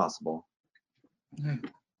it's possible.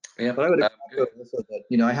 Yeah, but I would agree also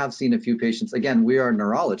that, I have seen a few patients. Again, we are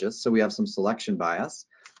neurologists, so we have some selection bias.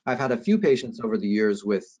 I've had a few patients over the years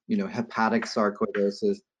with, hepatic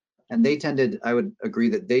sarcoidosis, and I would agree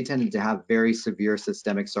that they tended to have very severe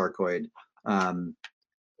systemic sarcoid.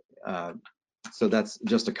 So that's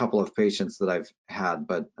just a couple of patients that I've had,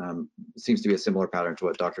 but it seems to be a similar pattern to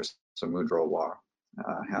what Dr. Samudralwar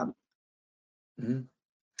had. Mm-hmm.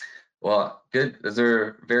 Well, good. Those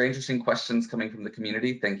are very interesting questions coming from the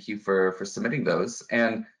community. Thank you for submitting those.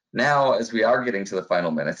 And now, as we are getting to the final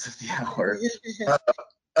minutes of the hour,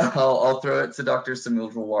 I'll throw it to Dr.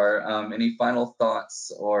 Samudralwar. Any final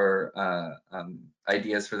thoughts or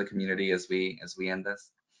ideas for the community as we end this?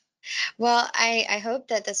 Well, I hope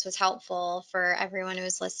that this was helpful for everyone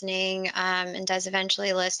who's listening and does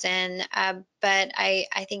eventually listen. But I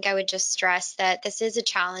think I would just stress that this is a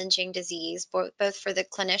challenging disease, both for the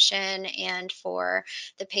clinician and for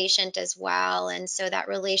the patient as well. And so that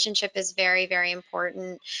relationship is very, very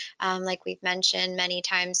important, like we've mentioned many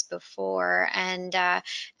times before. And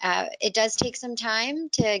it does take some time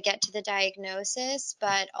to get to the diagnosis,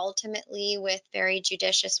 but ultimately, with very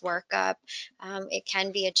judicious workup, it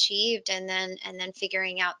can be achieved, and then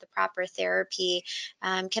figuring out the proper therapy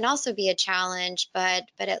can also be a challenge, but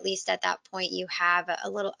at least at that point you have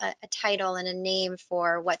a title and a name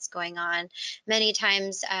for what's going on. Many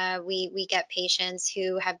times we get patients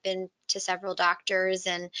who have been to several doctors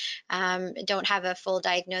and don't have a full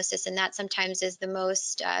diagnosis, and that sometimes is the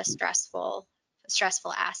most stressful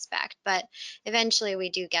aspect, but eventually we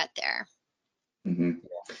do get there. Mm-hmm.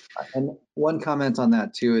 And one comment on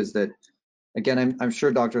that too is that, again, I'm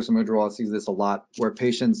sure Dr. Samudralwar sees this a lot, where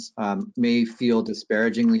patients may feel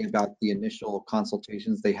disparagingly about the initial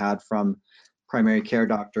consultations they had from primary care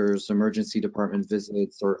doctors, emergency department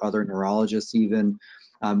visits, or other neurologists even,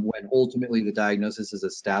 when ultimately the diagnosis is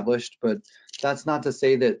established. But that's not to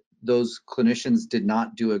say that those clinicians did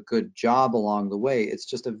not do a good job along the way. It's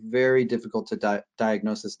just a very difficult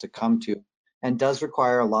diagnosis to come to, and does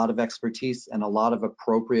require a lot of expertise and a lot of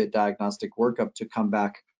appropriate diagnostic workup to come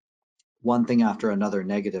back one thing after another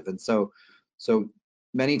negative. And so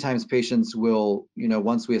many times patients will,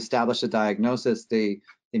 once we establish a diagnosis, they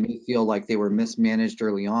may feel like they were mismanaged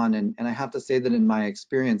early on. And I have to say that in my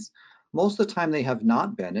experience, most of the time they have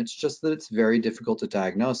not been. It's just that it's very difficult to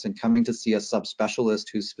diagnose, and coming to see a subspecialist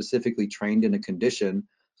who's specifically trained in a condition,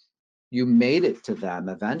 you made it to them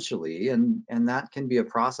eventually. And that can be a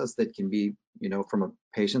process that can be, from a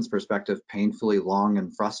patient's perspective, painfully long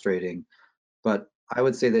and frustrating. But I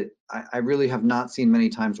would say that I really have not seen many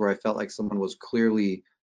times where I felt like someone was clearly,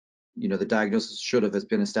 the diagnosis should have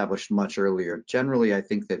been established much earlier. Generally, I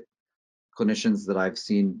think that clinicians that I've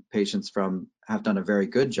seen patients from have done a very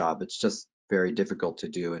good job. It's just very difficult to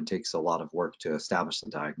do and takes a lot of work to establish the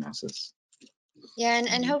diagnosis. Yeah,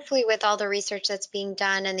 and hopefully with all the research that's being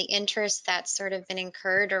done and the interest that's sort of been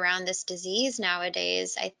incurred around this disease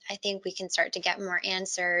nowadays, I think we can start to get more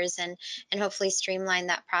answers and hopefully streamline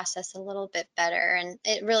that process a little bit better. And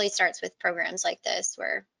it really starts with programs like this,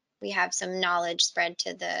 where we have some knowledge spread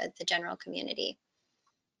to the general community.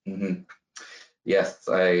 Mm-hmm. Yes,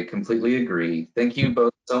 I completely agree. Thank you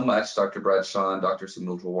both so much, Dr. Bradshaw and Dr.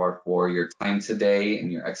 Samudralwar, for your time today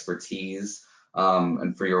and your expertise,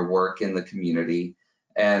 and for your work in the community.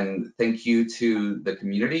 And thank you to the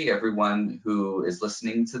community, everyone who is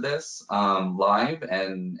listening to this live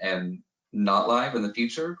and not live in the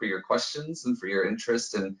future, for your questions and for your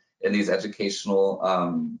interest in these educational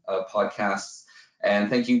podcasts. And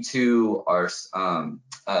thank you to our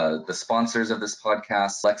the sponsors of this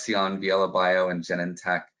podcast, Lexion, Viela Bio, and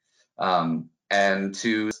Genentech, and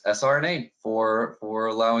to SRNA for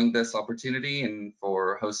allowing this opportunity and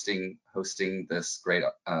for hosting this great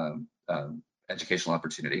educational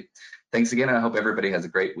opportunity. Thanks again, and I hope everybody has a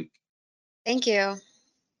great week. Thank you.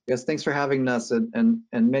 Yes, thanks for having us, and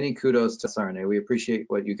many kudos to SRNA. We appreciate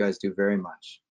what you guys do very much.